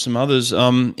move on to some others.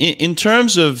 In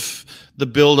terms of the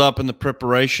build-up and the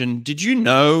preparation, did you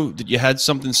know that you had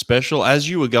something special as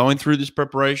you were going through this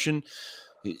preparation?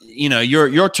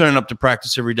 You're turning up to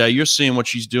practice every day. You're seeing what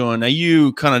she's doing. Are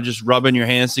you kind of just rubbing your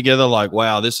hands together like,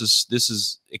 wow, this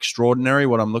is extraordinary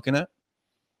what I'm looking at?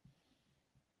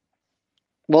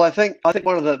 Well, I think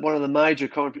one of the major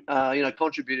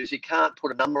contributors, you can't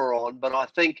put a number on, but I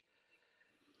think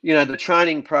the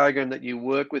training program that you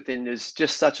work within is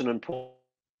just such an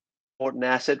important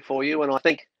asset for you. And I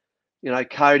think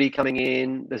Cody coming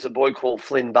in, there's a boy called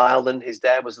Flynn Bailden. His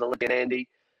dad was an Olympian, Andy.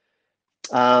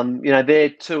 They're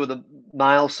two of the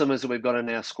male swimmers that we've got in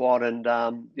our squad, and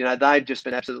they've just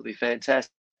been absolutely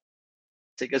fantastic,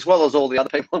 as well as all the other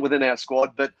people within our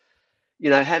squad. But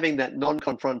having that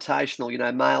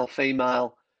non-confrontational, male,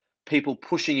 female, people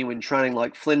pushing you in training,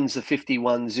 like Flynn's a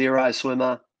 51.0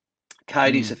 swimmer,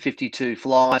 Cody's a 52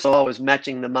 fly. So I was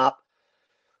matching them up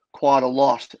quite a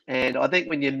lot. And I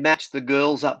think when you match the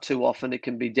girls up too often, it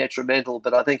can be detrimental.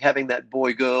 But I think having that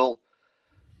boy-girl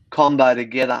combo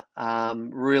together.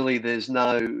 Really, there's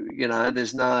no,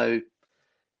 there's no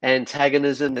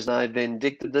antagonism, there's no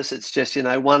vindictiveness. It's just,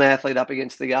 one athlete up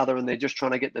against the other, and they're just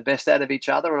trying to get the best out of each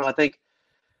other. And I think,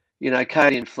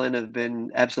 Cody and Flynn have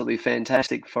been absolutely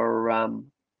fantastic for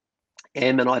Em,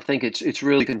 and I think it's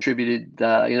really contributed,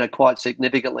 quite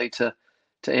significantly to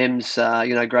Em's,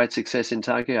 great success in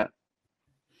Tokyo.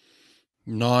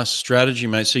 Nice strategy,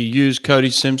 mate. So you used Cody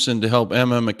Simpson to help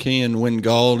Emma McKeon win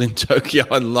gold in Tokyo.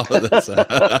 I love it.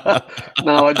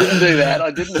 No, I didn't do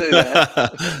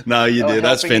that. No, you did.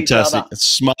 That's fantastic. It's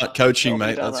smart coaching,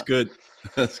 mate. That's good.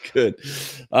 That's good.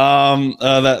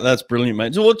 That's brilliant,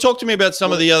 mate. So, well, talk to me about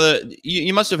some of the other.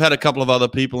 You must have had a couple of other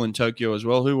people in Tokyo as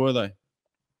well. Who were they?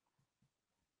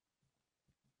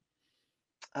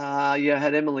 I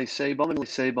had Emily Seebohm. Emily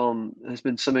Seebohm has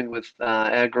been swimming with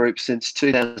our group since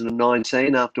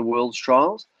 2019 after Worlds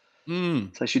trials.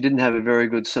 So she didn't have a very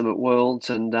good swim at Worlds,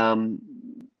 and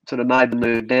sort of made the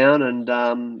move down.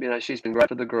 And she's been great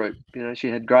for the group. She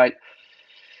had great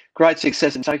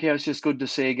success in Tokyo. It's just good to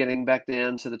see her getting back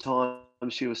down to the time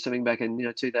she was swimming back in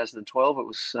 2012. It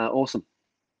was awesome.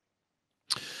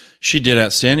 She did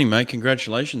outstanding, mate.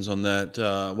 Congratulations on that.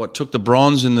 Took the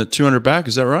bronze in the 200 back?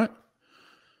 Is that right?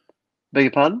 Beg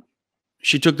your pardon?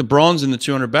 She took the bronze in the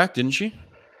 200 back, didn't she?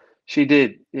 She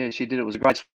did. Yeah, she did. It was a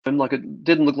great swim. Like, it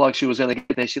didn't look like she was going to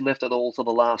get there. She left it all to the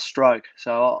last stroke.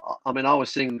 So, I was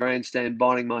sitting in the grandstand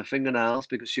biting my fingernails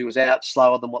because she was out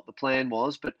slower than what the plan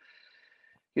was. But,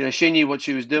 she knew what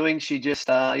she was doing. She just,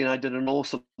 did an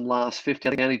awesome last 50.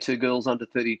 I think only two girls under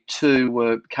 32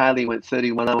 were, Kaylee went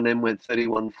 31.0 and Em went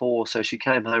 31.4. So she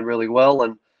came home really well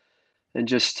and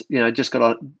just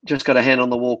got a hand on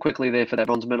the wall quickly there for that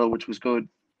bronze medal, which was good.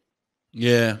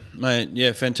 Yeah, mate.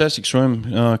 Yeah, fantastic swim.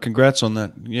 Congrats on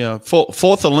that. Yeah,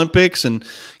 fourth Olympics and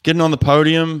getting on the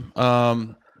podium.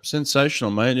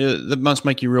 Sensational, mate. That must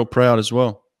make you real proud as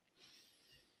well.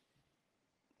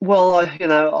 Well,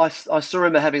 I still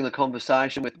remember having the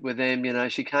conversation with them.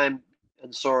 She came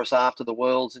and saw us after the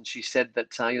Worlds, and she said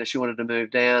that she wanted to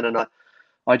move down, and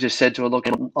I just said to her, look,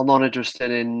 I'm not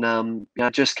interested in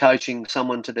just coaching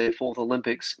someone to their fourth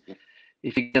Olympics.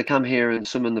 If you're going to come here and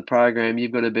swim in the program,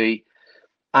 you've got to be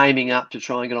aiming up to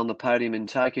try and get on the podium in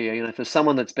Tokyo. For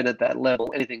someone that's been at that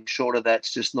level, anything short of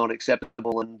that's just not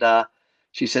acceptable. And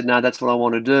she said, no, that's what I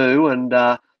want to do. And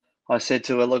I said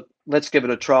to her, look, let's give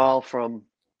it a trial from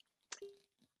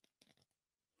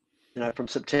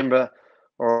September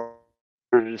or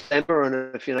December.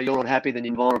 And if you're not happy, then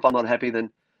you move on. If I'm not happy, then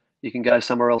you can go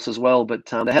somewhere else as well. But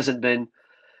there hasn't been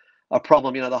a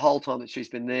problem. The whole time that she's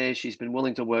been there, she's been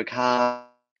willing to work hard.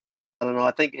 And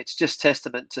I think it's just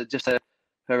testament to just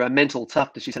her mental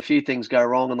toughness. She's had a few things go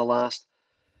wrong in the last,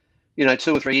 2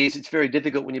 or 3 years. It's very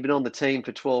difficult when you've been on the team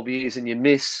for 12 years and you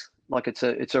miss. Like, it's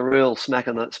a real smack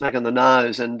on the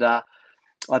nose. And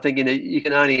I think you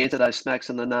can only enter those smacks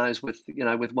in the nose with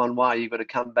one way. You've got to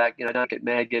come back. Don't get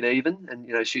mad, get even.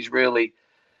 And she's really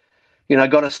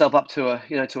got herself up to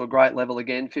a great level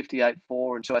again.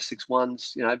 58.4 and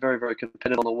 206.1s. Very, very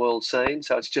competitive on the world scene.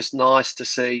 So it's just nice to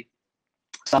see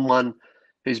someone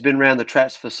who's been around the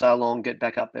traps for so long get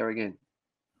back up there again.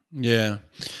 Yeah.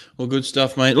 Well, good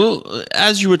stuff, mate. Well,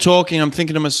 as you were talking, I'm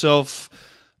thinking to myself,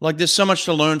 like, there's so much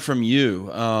to learn from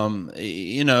you.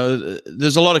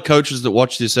 There's a lot of coaches that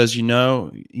watch this, as you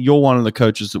know. You're one of the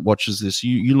coaches that watches this.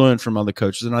 You learn from other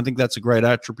coaches, and I think that's a great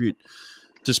attribute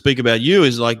to speak about you,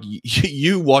 is like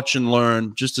you watch and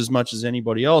learn just as much as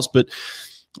anybody else. But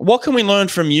what can we learn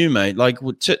from you, mate? Like,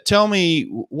 tell me,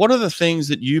 what are the things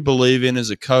that you believe in as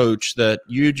a coach that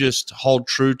you just hold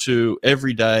true to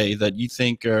every day that you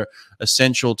think are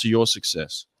essential to your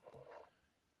success?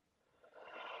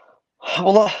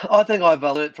 Well, I think I've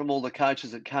learned from all the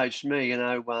coaches that coached me.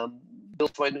 Bill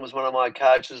Sweeten was one of my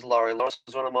coaches. Laurie Lawrence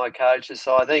was one of my coaches.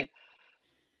 So I think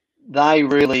they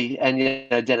really,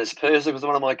 and Dennis Purser was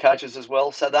one of my coaches as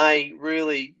well. So they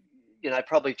really,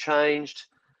 probably changed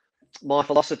my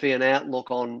philosophy and outlook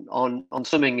on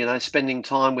swimming. Spending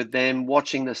time with them,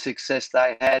 watching the success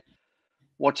they had,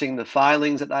 watching the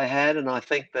failings that they had, and I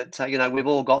think that we've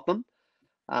all got them.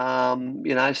 So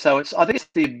I think it's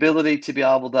the ability to be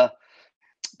able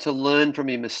to learn from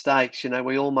your mistakes.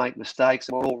 We all make mistakes,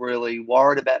 and we're all really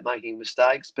worried about making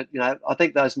mistakes. But I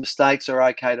think those mistakes are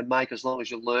okay to make as long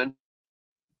as you learn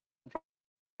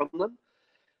from them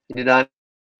and you don't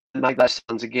make those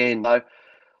ones again. So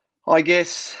I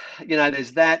guess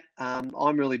there's that.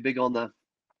 I'm really big on the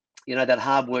that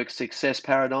hard work success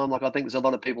paradigm. Like, I think there's a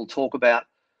lot of people talk about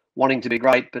wanting to be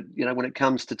great, but when it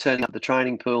comes to turning up the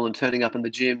training pool and turning up in the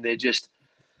gym, they're just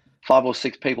 5 or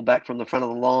 6 people back from the front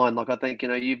of the line. Like, I think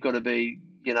you've got to be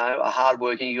a hard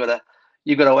working. You got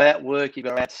you've got to outwork, you've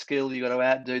got to outskill, you've got to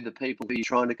outdo the people that you're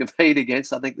trying to compete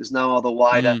against. I think there's no other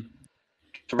way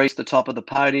to reach the top of the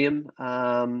podium.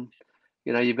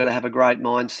 You know, you've got to have a great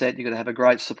mindset. You've got to have a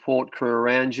great support crew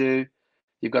around you.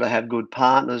 You've got to have good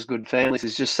partners, good families.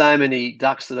 There's just so many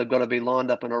ducks that have got to be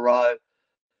lined up in a row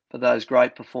for those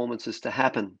great performances to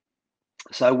happen.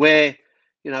 So we're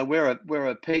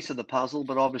a piece of the puzzle,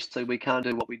 but obviously we can't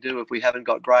do what we do if we haven't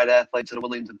got great athletes that are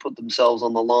willing to put themselves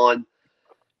on the line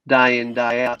day in,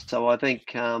 day out. So I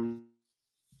think, you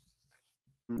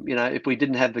know, if we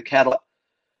didn't have the cattle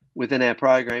within our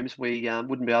programs, we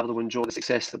wouldn't be able to enjoy the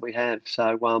success that we have.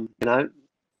 So, you know,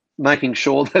 making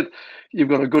sure that you've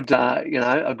got a good, you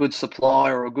know, a good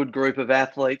supply or a good group of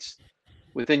athletes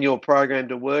within your program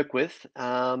to work with.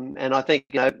 And I think,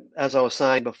 you know, as I was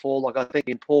saying before, like I think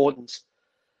the importance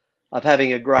of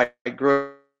having a great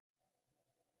group,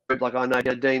 like I know, you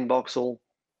know, Dean Boxall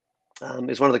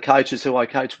is one of the coaches who I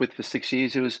coached with for 6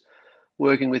 years, who was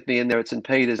working with me in there at St.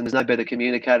 Peter's, and there's no better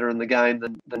communicator in the game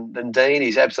than Dean.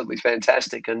 He's absolutely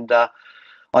fantastic, and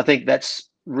I think that's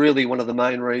really one of the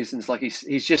main reasons. Like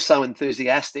he's just so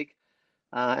enthusiastic,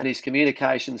 and his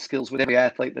communication skills with every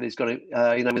athlete that he's got,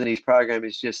 you know, within his program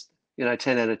is just, you know,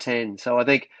 10 out of 10. So I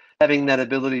think having that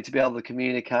ability to be able to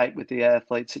communicate with the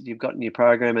athletes that you've got in your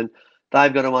program, and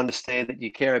they've got to understand that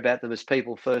you care about them as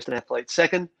people first and athletes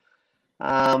second.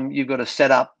 You've got to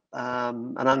set up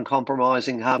an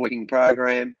uncompromising, hardworking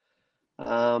program.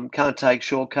 Can't take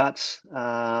shortcuts,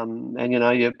 and you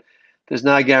know, there's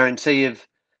no guarantee of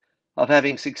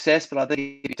having success. But I think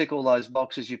if you tick all those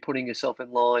boxes, you're putting yourself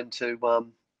in line to,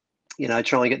 you know,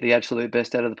 try and get the absolute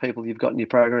best out of the people you've got in your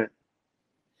program.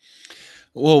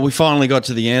 Well, we finally got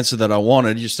to the answer that I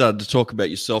wanted. You started to talk about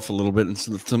yourself a little bit and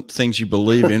some things you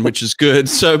believe in, which is good.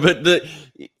 So, but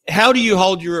how do you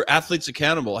hold your athletes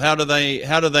accountable? How do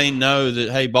they know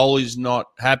that, hey, Bohly's not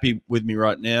happy with me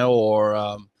right now, or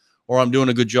I'm doing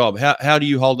a good job? How do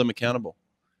you hold them accountable?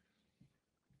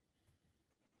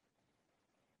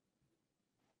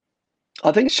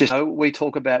 I think it's just, you know, we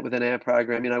talk about within our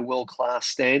program, you know, world-class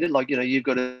standard. Like, you know, you've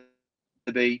got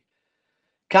to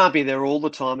can't be there all the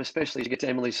time, especially as you get to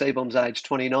Emily Seebohm's age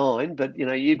 29. But, you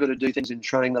know, you've got to do things in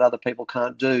training that other people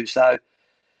can't do. So,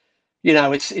 you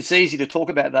know, it's easy to talk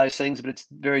about those things, but it's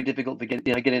very difficult to get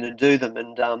in and do them.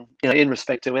 And, you know, in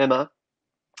respect to Emma,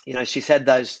 you know, she's had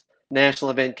those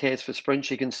national event camps for sprint.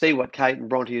 She can see what Kate and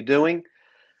Bronte are doing.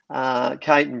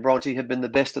 Kate and Bronte have been the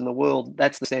best in the world.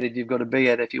 That's the standard you've got to be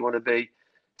at if you want to be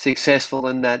successful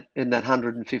in that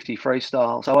 150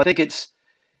 freestyle. So I think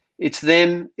it's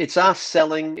them, it's us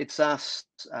selling, it's us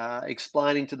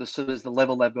explaining to the swimmers the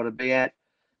level they've got to be at.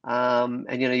 And,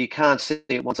 you know, you can't see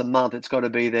it once a month. It's got to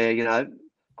be there, you know,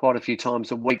 quite a few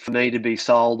times a week for me to be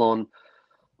sold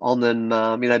on them,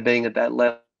 you know, being at that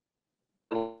level.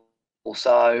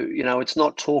 So, you know, it's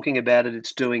not talking about it,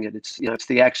 it's doing it. It's, you know, it's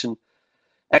the action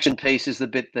piece is the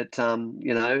bit that,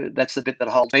 you know, that's the bit that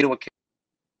holds me to account,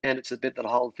 and it's the bit that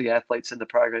holds the athletes in the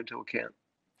program to account.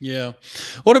 Yeah.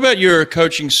 What about your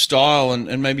coaching style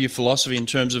and maybe your philosophy in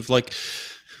terms of, like,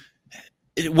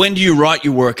 when do you write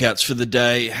your workouts for the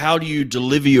day? How do you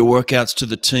deliver your workouts to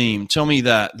the team? Tell me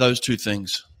those two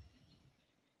things.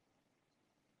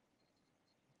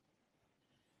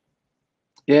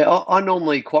 Yeah, I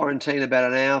normally quarantine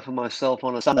about an hour for myself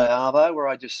on a Sunday arvo, where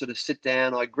I just sort of sit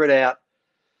down, I grid out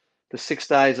the 6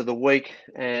 days of the week,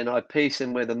 and I piece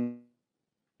in where the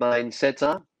main sets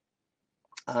are.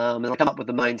 And I come up with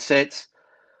the main sets.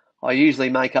 I usually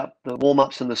make up the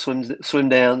warm-ups and the swim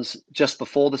downs just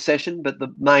before the session, but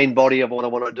the main body of what I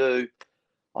want to do,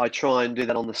 I try and do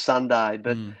that on the Sunday.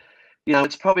 But you know,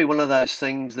 it's probably one of those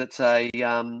things that's you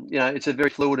know, it's a very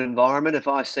fluid environment. If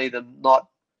I see them not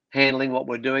handling what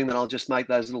we're doing, then I'll just make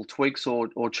those little tweaks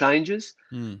or changes.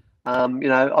 You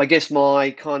know, I guess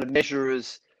my kind of measure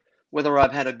is whether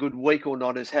I've had a good week or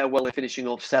not is how well they're finishing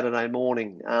off Saturday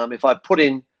morning. If I put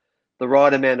in the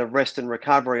right amount of rest and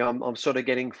recovery, I'm sort of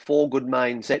getting 4 good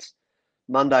main sets: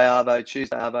 Monday arvo,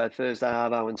 Tuesday arvo, Thursday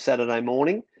arvo, and Saturday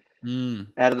morning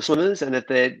out of the swimmers. And if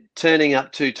they're turning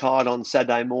up too tired on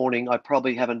Saturday morning, I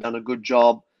probably haven't done a good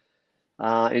job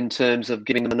in terms of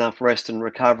giving them enough rest and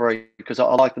recovery, because I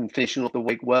like them finishing off the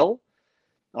week well.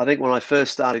 I think when I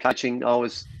first started coaching, I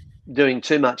was doing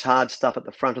too much hard stuff at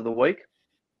the front of the week,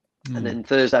 and then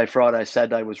Thursday, Friday,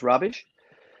 Saturday was rubbish.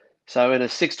 So in a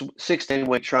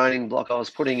 16-week training block, I was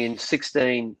putting in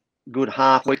 16 good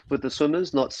half weeks with the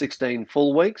swimmers, not 16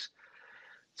 full weeks.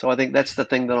 So I think that's the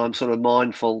thing that I'm sort of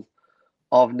mindful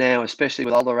of now, especially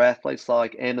with older athletes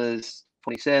like Emma's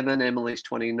 27, Emily's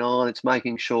 29. It's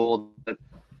making sure that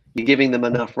you're giving them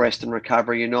enough rest and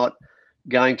recovery. You're not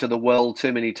going to the well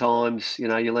too many times,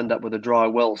 you'll end up with a dry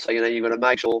well. So, you've got to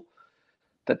make sure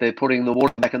that they're putting the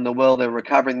water back in the well, they're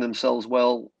recovering themselves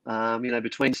well,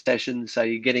 between sessions. So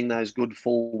you're getting those good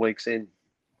full weeks in.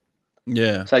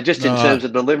 Yeah. So just in terms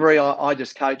of delivery, I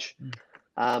just coach.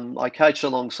 I coach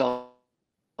alongside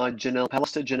Janelle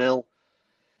Pallister. Janelle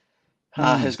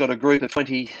has got a group of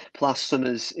 20 plus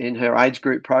swimmers in her age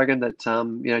group program that,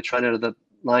 train out of the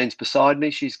lanes beside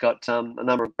me. She's got a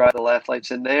number of great little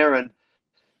athletes in there,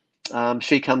 and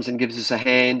she comes and gives us a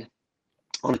hand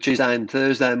on a Tuesday and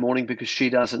Thursday morning because she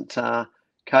doesn't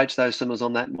coach those swimmers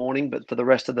on that morning. But for the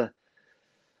rest of the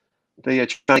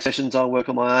training sessions, I work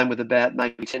on my own with about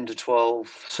maybe 10 to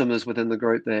 12 swimmers within the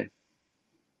group there.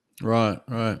 Right.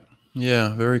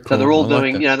 Yeah, very cool. So they're all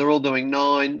they're all doing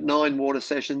nine water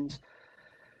sessions.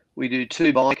 We do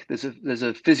 2 bike. There's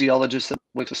a physiologist that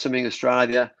works for Swimming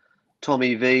Australia,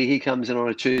 Tommy V. He comes in on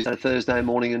a Tuesday, Thursday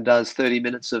morning and does 30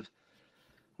 minutes of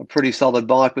a pretty solid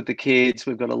bike with the kids.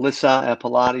 We've got Alyssa, our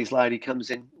Pilates lady, comes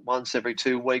in once every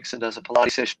 2 weeks and does a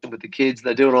Pilates session with the kids.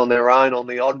 They do it on their own on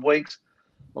the odd weeks.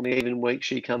 On the even week,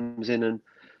 she comes in and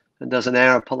does an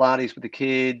hour of Pilates with the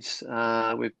kids.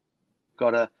 We've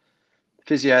got a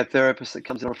physiotherapist that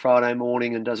comes in on a Friday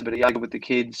morning and does a bit of yoga with the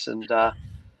kids, and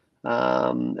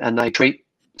they treat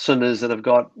swimmers that have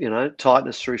got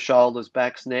tightness through shoulders,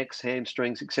 backs, necks,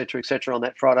 hamstrings, etc., on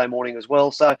that Friday morning as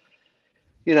well. So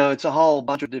it's a whole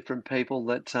bunch of different people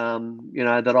that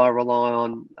that I rely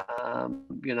on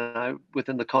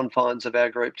within the confines of our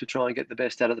group to try and get the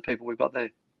best out of the people we've got there.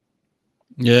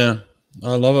 Yeah,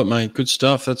 I love it, mate. Good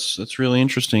stuff. That's really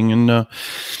interesting. And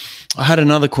I had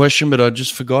another question, but I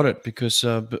just forgot it because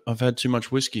I've had too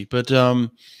much whiskey. But I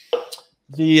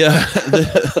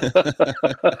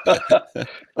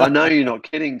know you're not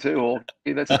kidding too, Hawke.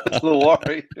 That's the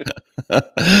worry.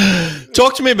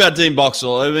 Talk to me about Dean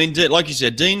Boxall. I mean, like you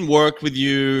said, Dean worked with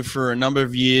you for a number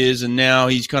of years, and now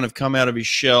he's kind of come out of his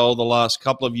shell the last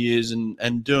couple of years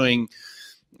and doing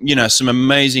some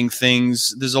amazing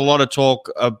things. There's a lot of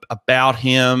talk about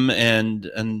him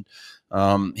and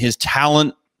his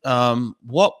talent.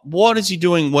 What is he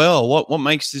doing well? What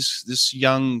makes this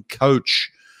young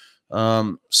coach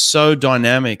so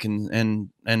dynamic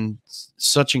and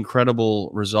such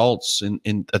incredible results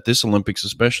in at this Olympics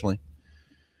especially?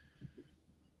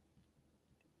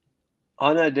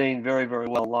 I know Dean very, very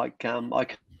well. Like I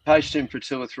coached him for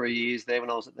 2 or 3 years there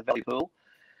when I was at the Valley Pool.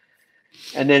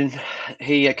 And then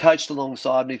he coached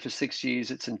alongside me for 6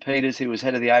 years at St. Peter's. He was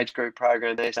head of the age group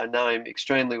program there, so I know him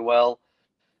extremely well.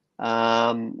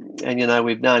 And,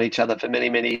 we've known each other for many,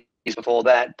 many years before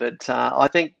that. But I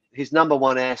think his number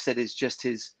one asset is just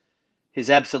his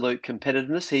absolute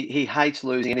competitiveness. He hates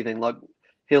losing anything. Like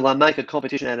he'll make a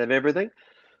competition out of everything.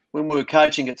 When we were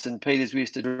coaching at St. Peter's, we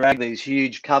used to drag these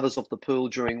huge covers off the pool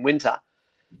during winter.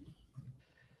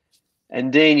 And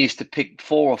Dean used to pick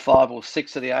 4 or 5 or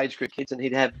 6 of the age group kids, and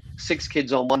he'd have 6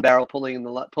 kids on one barrel pulling in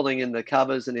the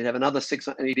covers, and he'd have another 6,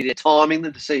 and he'd be timing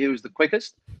them to see who was the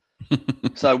quickest.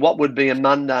 So what would be a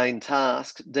mundane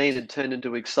task, Dean had turned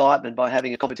into excitement by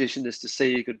having a competition just to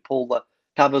see who could pull the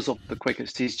covers off the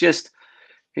quickest.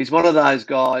 He's one of those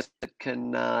guys that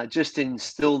can just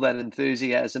instill that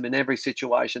enthusiasm in every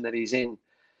situation that he's in.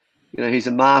 He's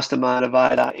a master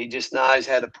motivator. He just knows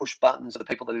how to push buttons for the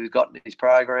people that he's got in his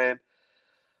program.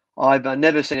 I've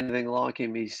never seen anything like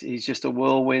him. He's just a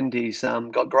whirlwind. He's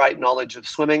got great knowledge of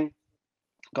swimming,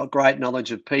 got great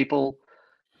knowledge of people.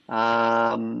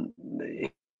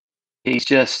 He's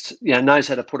just knows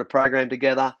how to put a program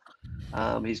together.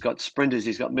 He's got sprinters,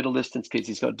 he's got middle distance kids,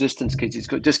 he's got distance kids,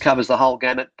 just covers the whole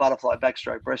gamut: butterfly,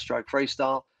 backstroke, breaststroke,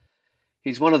 freestyle.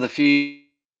 He's one of the few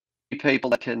people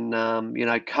that can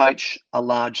coach a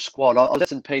large squad. I was at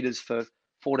St. Peter's for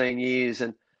 14 years,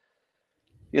 and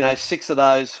 6 of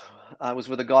those was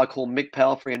with a guy called Mick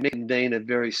Palfrey, and Mick and Dean are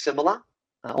very similar,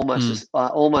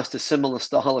 almost a similar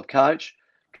style of coach.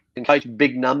 Can coach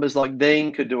big numbers. Like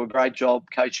Dean could do a great job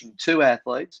coaching 2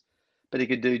 athletes, but he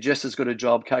could do just as good a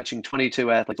job coaching 22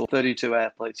 athletes or 32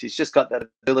 athletes. He's just got that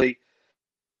ability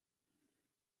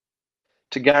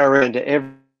to go around to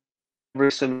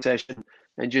every swim session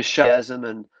and just show them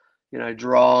and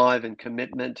drive and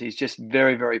commitment. He's just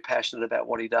very, very passionate about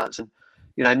what he does. And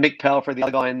Mick Palfrey, the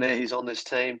other guy in there, he's on this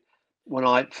team. When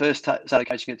I first started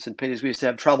coaching at St. Peter's, we used to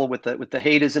have trouble with the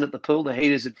heaters in at the pool. The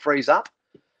heaters would freeze up.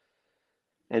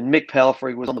 And Mick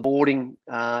Palfrey was on the boarding.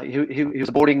 He was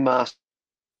a boarding master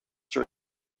at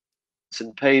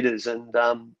St. Peter's, and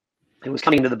he was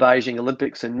coming into the Beijing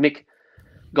Olympics. And Mick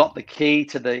got the key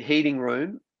to the heating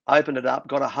room, opened it up,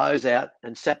 got a hose out,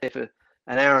 and sat there for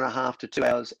an hour and a half to 2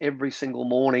 hours every single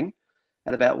morning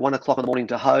at about 1 o'clock in the morning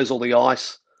to hose all the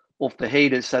ice off the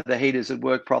heaters, so the heaters would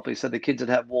work properly, so the kids would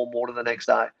have warm water the next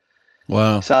day.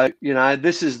 Wow. So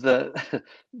this is the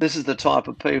this is the type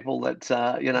of people that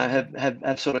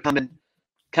have sort of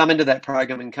come into that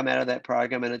program and come out of that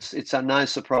program, and it's a no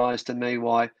surprise to me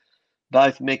why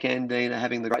both Mick and Dean are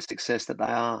having the great success that they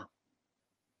are.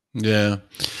 Yeah.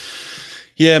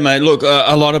 Yeah, mate. Look,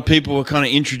 a lot of people were kind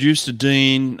of introduced to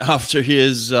Dean after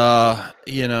his,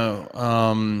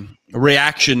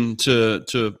 reaction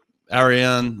to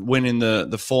Ariarne winning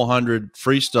the 400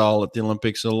 freestyle at the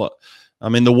Olympics. A lot. I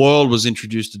mean, the world was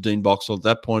introduced to Dean Boxall at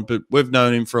that point, but we've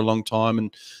known him for a long time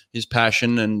and his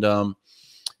passion. And,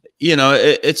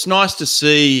 it's nice to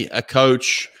see a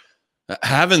coach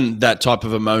having that type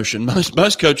of emotion.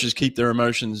 Most coaches keep their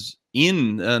emotions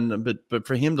in, but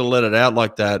for him to let it out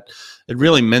like that, it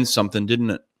really meant something, didn't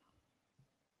it?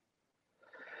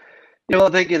 I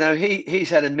think he's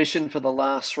had a mission for the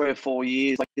last 3 or 4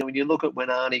 years. Like when you look at when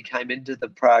Arnie came into the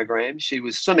program, she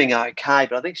was swimming okay,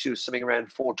 but I think she was swimming around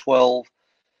 4:12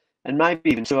 and maybe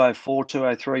even 2:04,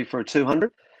 2:03 for a 200.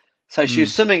 So she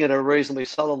was swimming at a reasonably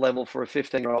solid level for a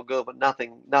 15-year-old girl, but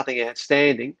nothing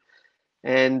outstanding.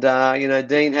 And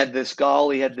Dean had this goal,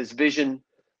 he had this vision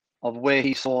of where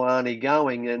he saw Arnie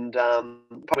going, and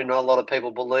probably not a lot of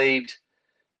people believed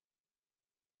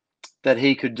that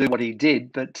he could do what he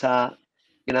did, but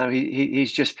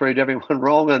he's just proved everyone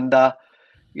wrong, and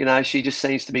she just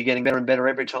seems to be getting better and better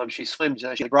every time she swims. She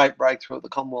had a great breakthrough at the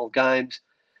Commonwealth Games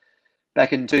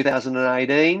back in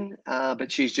 2018,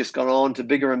 but she's just gone on to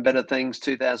bigger and better things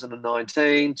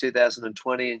 2019,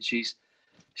 2020, and she's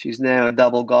now a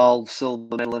double gold,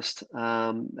 silver medalist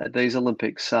at these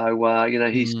Olympics. So,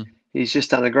 he's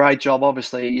just done a great job.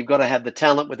 Obviously, you've got to have the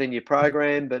talent within your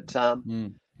program, but,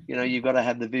 you've got to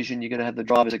have the vision. You've got to have the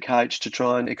drive as a coach to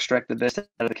try and extract the best out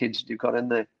of the kids you've got in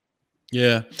there.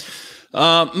 Yeah.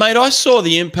 Mate, I saw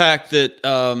the impact that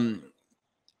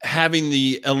having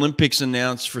the Olympics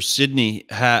announced for Sydney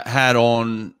had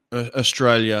on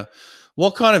Australia.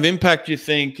 What kind of impact do you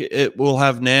think it will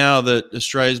have now that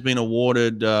Australia's been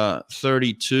awarded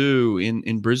 32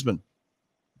 in Brisbane?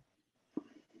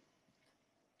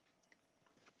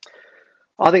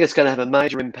 I think it's going to have a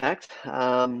major impact.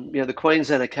 The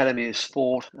Queensland Academy of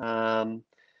Sport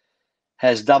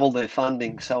has doubled their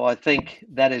funding, so I think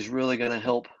that is really going to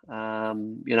help.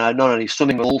 Not only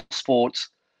swimming but all sports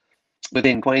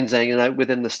within Queensland,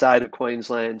 within the state of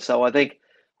Queensland. So I think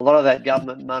a lot of that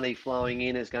government money flowing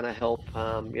in is going to help,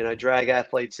 drag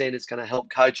athletes in. It's going to help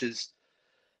coaches,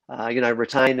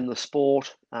 retain in the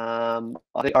sport. I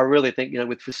really think,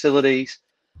 with facilities,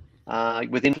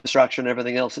 with infrastructure and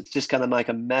everything else, it's just going to make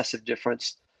a massive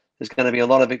difference. There's going to be a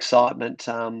lot of excitement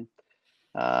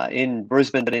in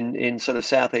Brisbane, but in sort of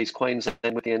southeast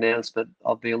Queensland with the announcement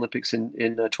of the Olympics in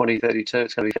 2032.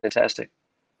 It's going to be fantastic.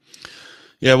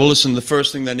 Yeah, well, listen, the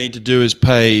first thing they need to do is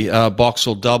pay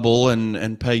Boxall double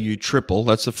and pay you triple.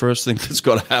 That's the first thing that's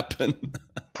got to happen.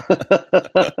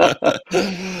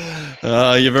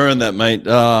 You've earned that, mate.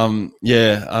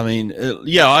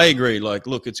 I agree. Like,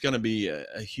 look, it's going to be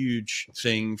a huge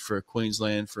thing for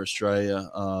Queensland, for Australia.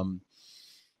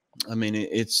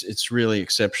 It's really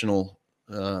exceptional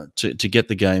to get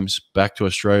the games back to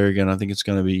Australia again. I think it's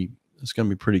going to be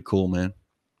pretty cool, man.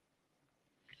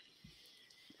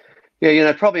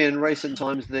 Yeah, probably in recent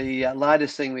times, the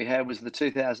latest thing we had was the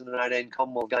 2018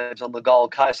 Commonwealth Games on the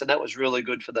Gold Coast, and that was really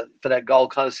good for that Gold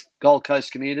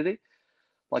Coast community.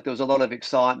 Like, there was a lot of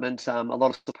excitement, a lot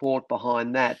of support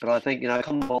behind that. But I think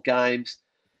Commonwealth Games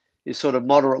is sort of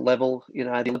moderate level. The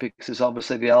Olympics is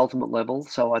obviously the ultimate level.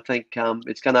 So I think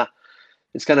it's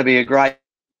gonna be a great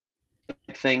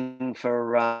thing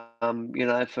for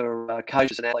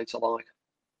coaches and athletes alike.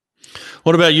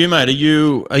 What about you, mate?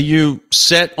 Are you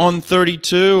set on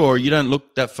 32, or you don't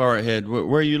look that far ahead? Where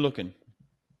are you looking?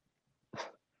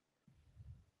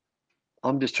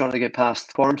 I'm just trying to get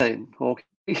past quarantine, Hawke.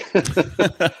 You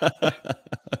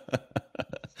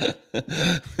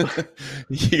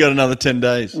got another 10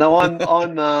 days. No, I'm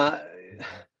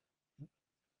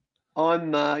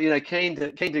keen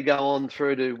to go on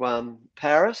through to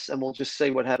Paris, and we'll just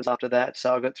see what happens after that.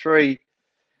 So I've got three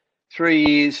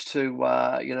years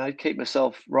to keep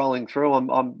myself rolling through.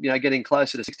 I'm getting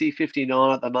closer to 60,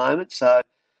 59 at the moment. So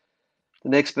the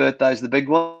next birthday's the big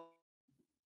one,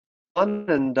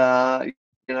 and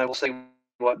we'll see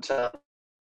what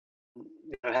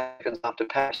happens after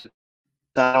Paris.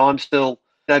 So I'm still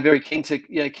very keen to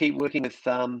keep working with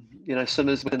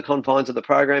swimmers within the confines of the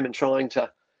program and trying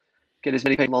to get as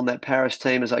many people on that Paris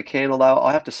team as I can. Although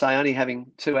I have to say, only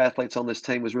having 2 athletes on this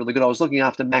team was really good. I was looking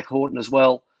after Mac Horton as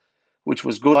well, which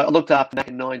was good. I looked after Mac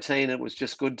in 19. It was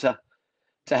just good to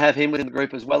to have him within the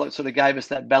group as well, it sort of gave us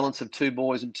that balance of 2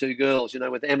 boys and 2 girls. You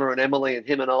know, with Emma and Emily and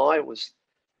him and I, it was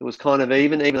kind of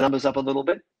even the numbers up a little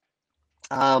bit.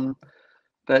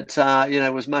 But you know,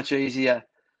 it was much easier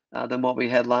than what we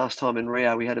had last time in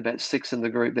Rio. We had about 6 in the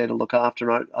group there to look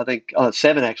after. I think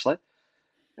 7 actually.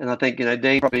 And I think, you know,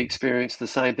 Dean probably experienced the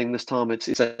same thing this time. It's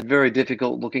very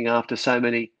difficult looking after so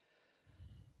many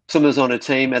swimmers on a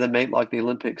team at a meet like the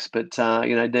Olympics. But,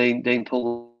 you know, Dean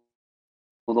pulled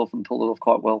it off and pulled it off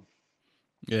quite well.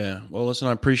 Yeah. Well, listen,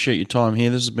 I appreciate your time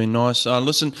here. This has been nice.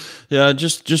 Listen,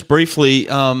 just briefly,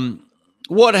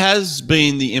 what has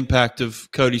been the impact of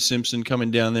Cody Simpson coming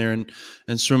down there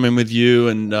and swimming with you?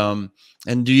 And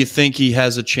do you think he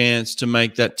has a chance to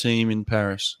make that team in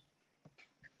Paris?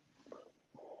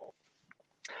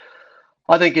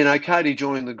 I think, you know, Cody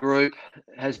joining the group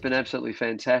has been absolutely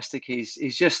fantastic. He's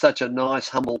just such a nice,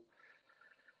 humble,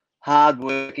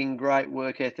 hard-working, great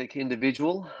work ethic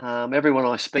individual. Everyone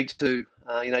I speak to,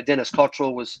 you know, Dennis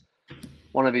Cottrell was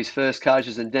one of his first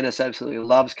coaches, and Dennis absolutely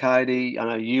loves Cody. I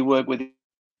know you work with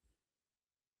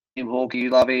him, Hawke,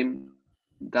 you love him.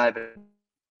 David,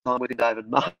 I'm with him, David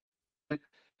Mark.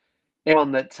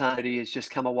 Everyone that Cody has just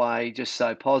come away just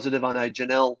so positive. I know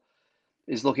Janelle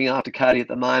is looking after Cody at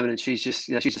the moment, and she's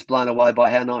just blown away by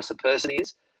how nice a person he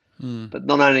is. But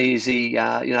not only is he, you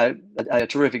know, a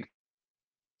terrific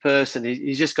person,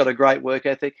 he's just got a great work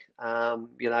ethic.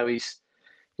 You know, he's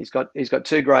got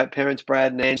 2 great parents,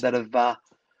 Brad and Ange, that have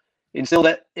instilled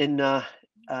that in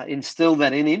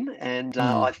him, and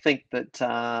I think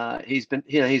that he's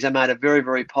made a very,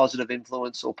 very positive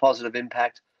influence or positive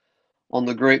impact on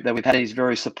the group that we've had. He's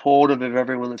very supportive of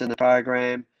everyone that's in the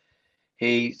program.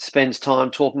 He spends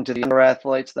time talking to the other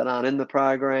athletes that aren't in the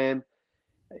program.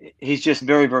 He's just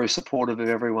very, very supportive of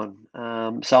everyone.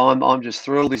 So I'm just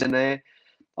thrilled he's in there.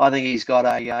 I think he's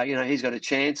got he's got a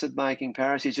chance at making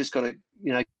Paris. He's just got to,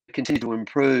 you know, continue to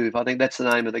improve. I think that's the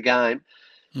name of the game.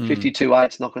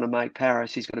 52.8's not going to make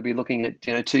Paris. He's got to be looking at,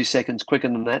 you know, 2 seconds quicker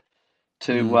than that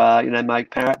to you know, make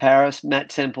Paris.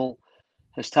 Matt Temple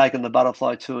has taken the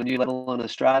butterfly to a new level in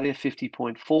Australia,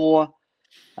 50.4.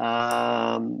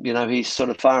 You know, he's sort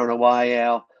of far and away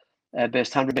our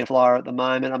best 100-meter flyer at the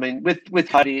moment. I mean, with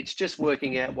Cody, it's just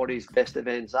working out what his best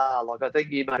events are. Like, I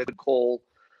think you made a good call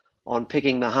on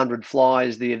picking the 100 fly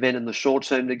as the event in the short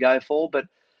term to go for. But,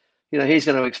 you know, he's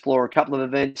going to explore a couple of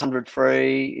events, 100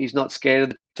 free. He's not scared of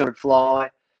the 200 fly,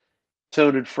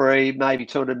 200 free, maybe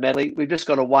 200 medley. We've just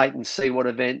got to wait and see what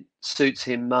event suits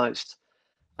him most.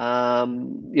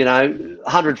 You know,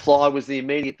 100 fly was the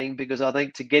immediate thing, because I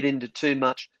think to get into too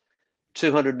much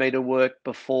 200-meter work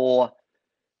before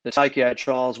the Tokyo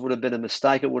trials would have been a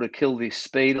mistake. It would have killed his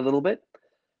speed a little bit.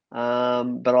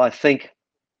 But I think,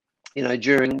 you know,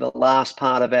 during the last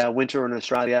part of our winter in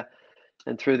Australia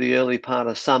and through the early part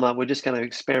of summer, we're just going to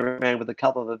experiment around with a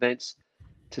couple of events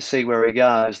to see where he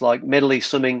goes. Like medley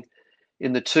swimming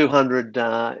in the 200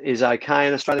 is okay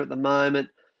in Australia at the moment.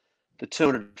 The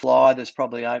 200 fly, there's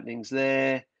probably openings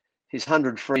there. His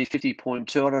 100 free,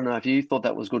 50.2. I don't know if you thought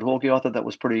that was good, Hawke. I thought that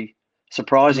was pretty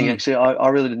surprising, actually. I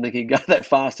really didn't think he'd go that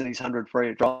fast in his 100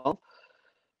 free at trial.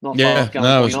 Not far off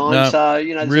going 49. So,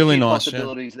 you know, there's really a few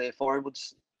possibilities there for him.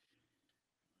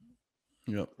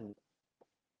 Yep.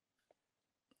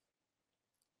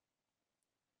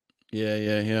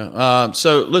 Yeah.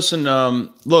 So listen,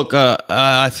 look,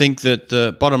 I think that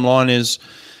the bottom line is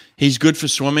he's good for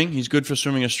swimming. He's good for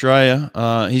swimming Australia.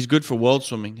 He's good for world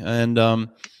swimming. And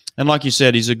like you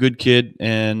said, he's a good kid,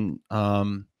 and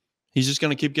he's just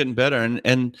going to keep getting better.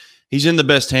 And he's in the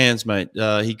best hands, mate.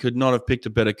 He could not have picked a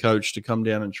better coach to come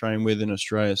down and train with in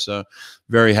Australia. So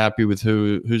very happy with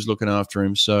who's looking after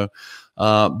him. So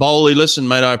Bohly, listen,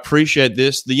 mate, I appreciate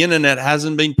this. The internet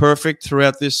hasn't been perfect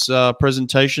throughout this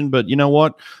presentation, but you know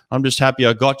what? I'm just happy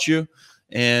I got you.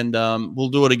 And we'll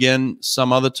do it again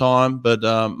some other time. But,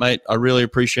 mate, I really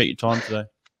appreciate your time today.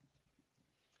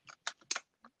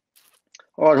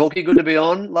 All right, Hawke, good to be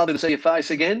on. Lovely to see your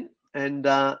face again, and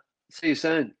see you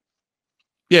soon.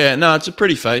 Yeah, no, it's a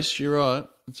pretty face. You're right.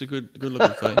 It's a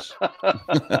good-looking face.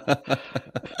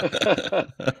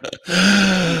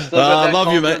 I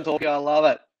love you, mate. Hawke, I love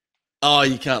it. Oh,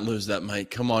 you can't lose that,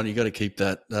 mate. Come on, you got to keep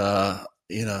that.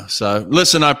 You know. So,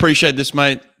 listen, I appreciate this,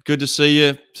 mate. Good to see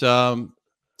you.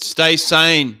 Stay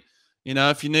sane. You know,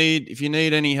 if you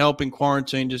need any help in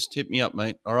quarantine, just hit me up,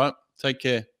 mate. All right. Take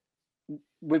care.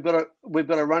 We've got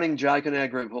a running joke in our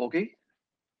group, Hawke.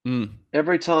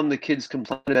 Every time the kids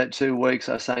complain about 2 weeks,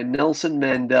 I say Nelson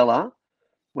Mandela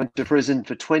went to prison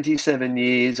for 27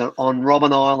 years on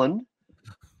Robben Island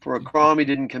for a crime he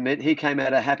didn't commit. He came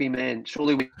out a happy man.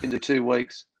 Surely we can do 2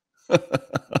 weeks.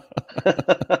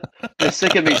 They're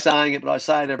sick of me saying it, but I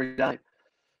say it every day.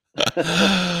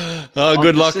 Oh,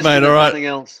 good luck, mate. All right. Nothing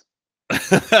else.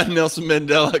 Nelson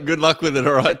Mandela, good luck with it.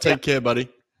 All right. Take care, buddy.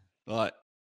 All right.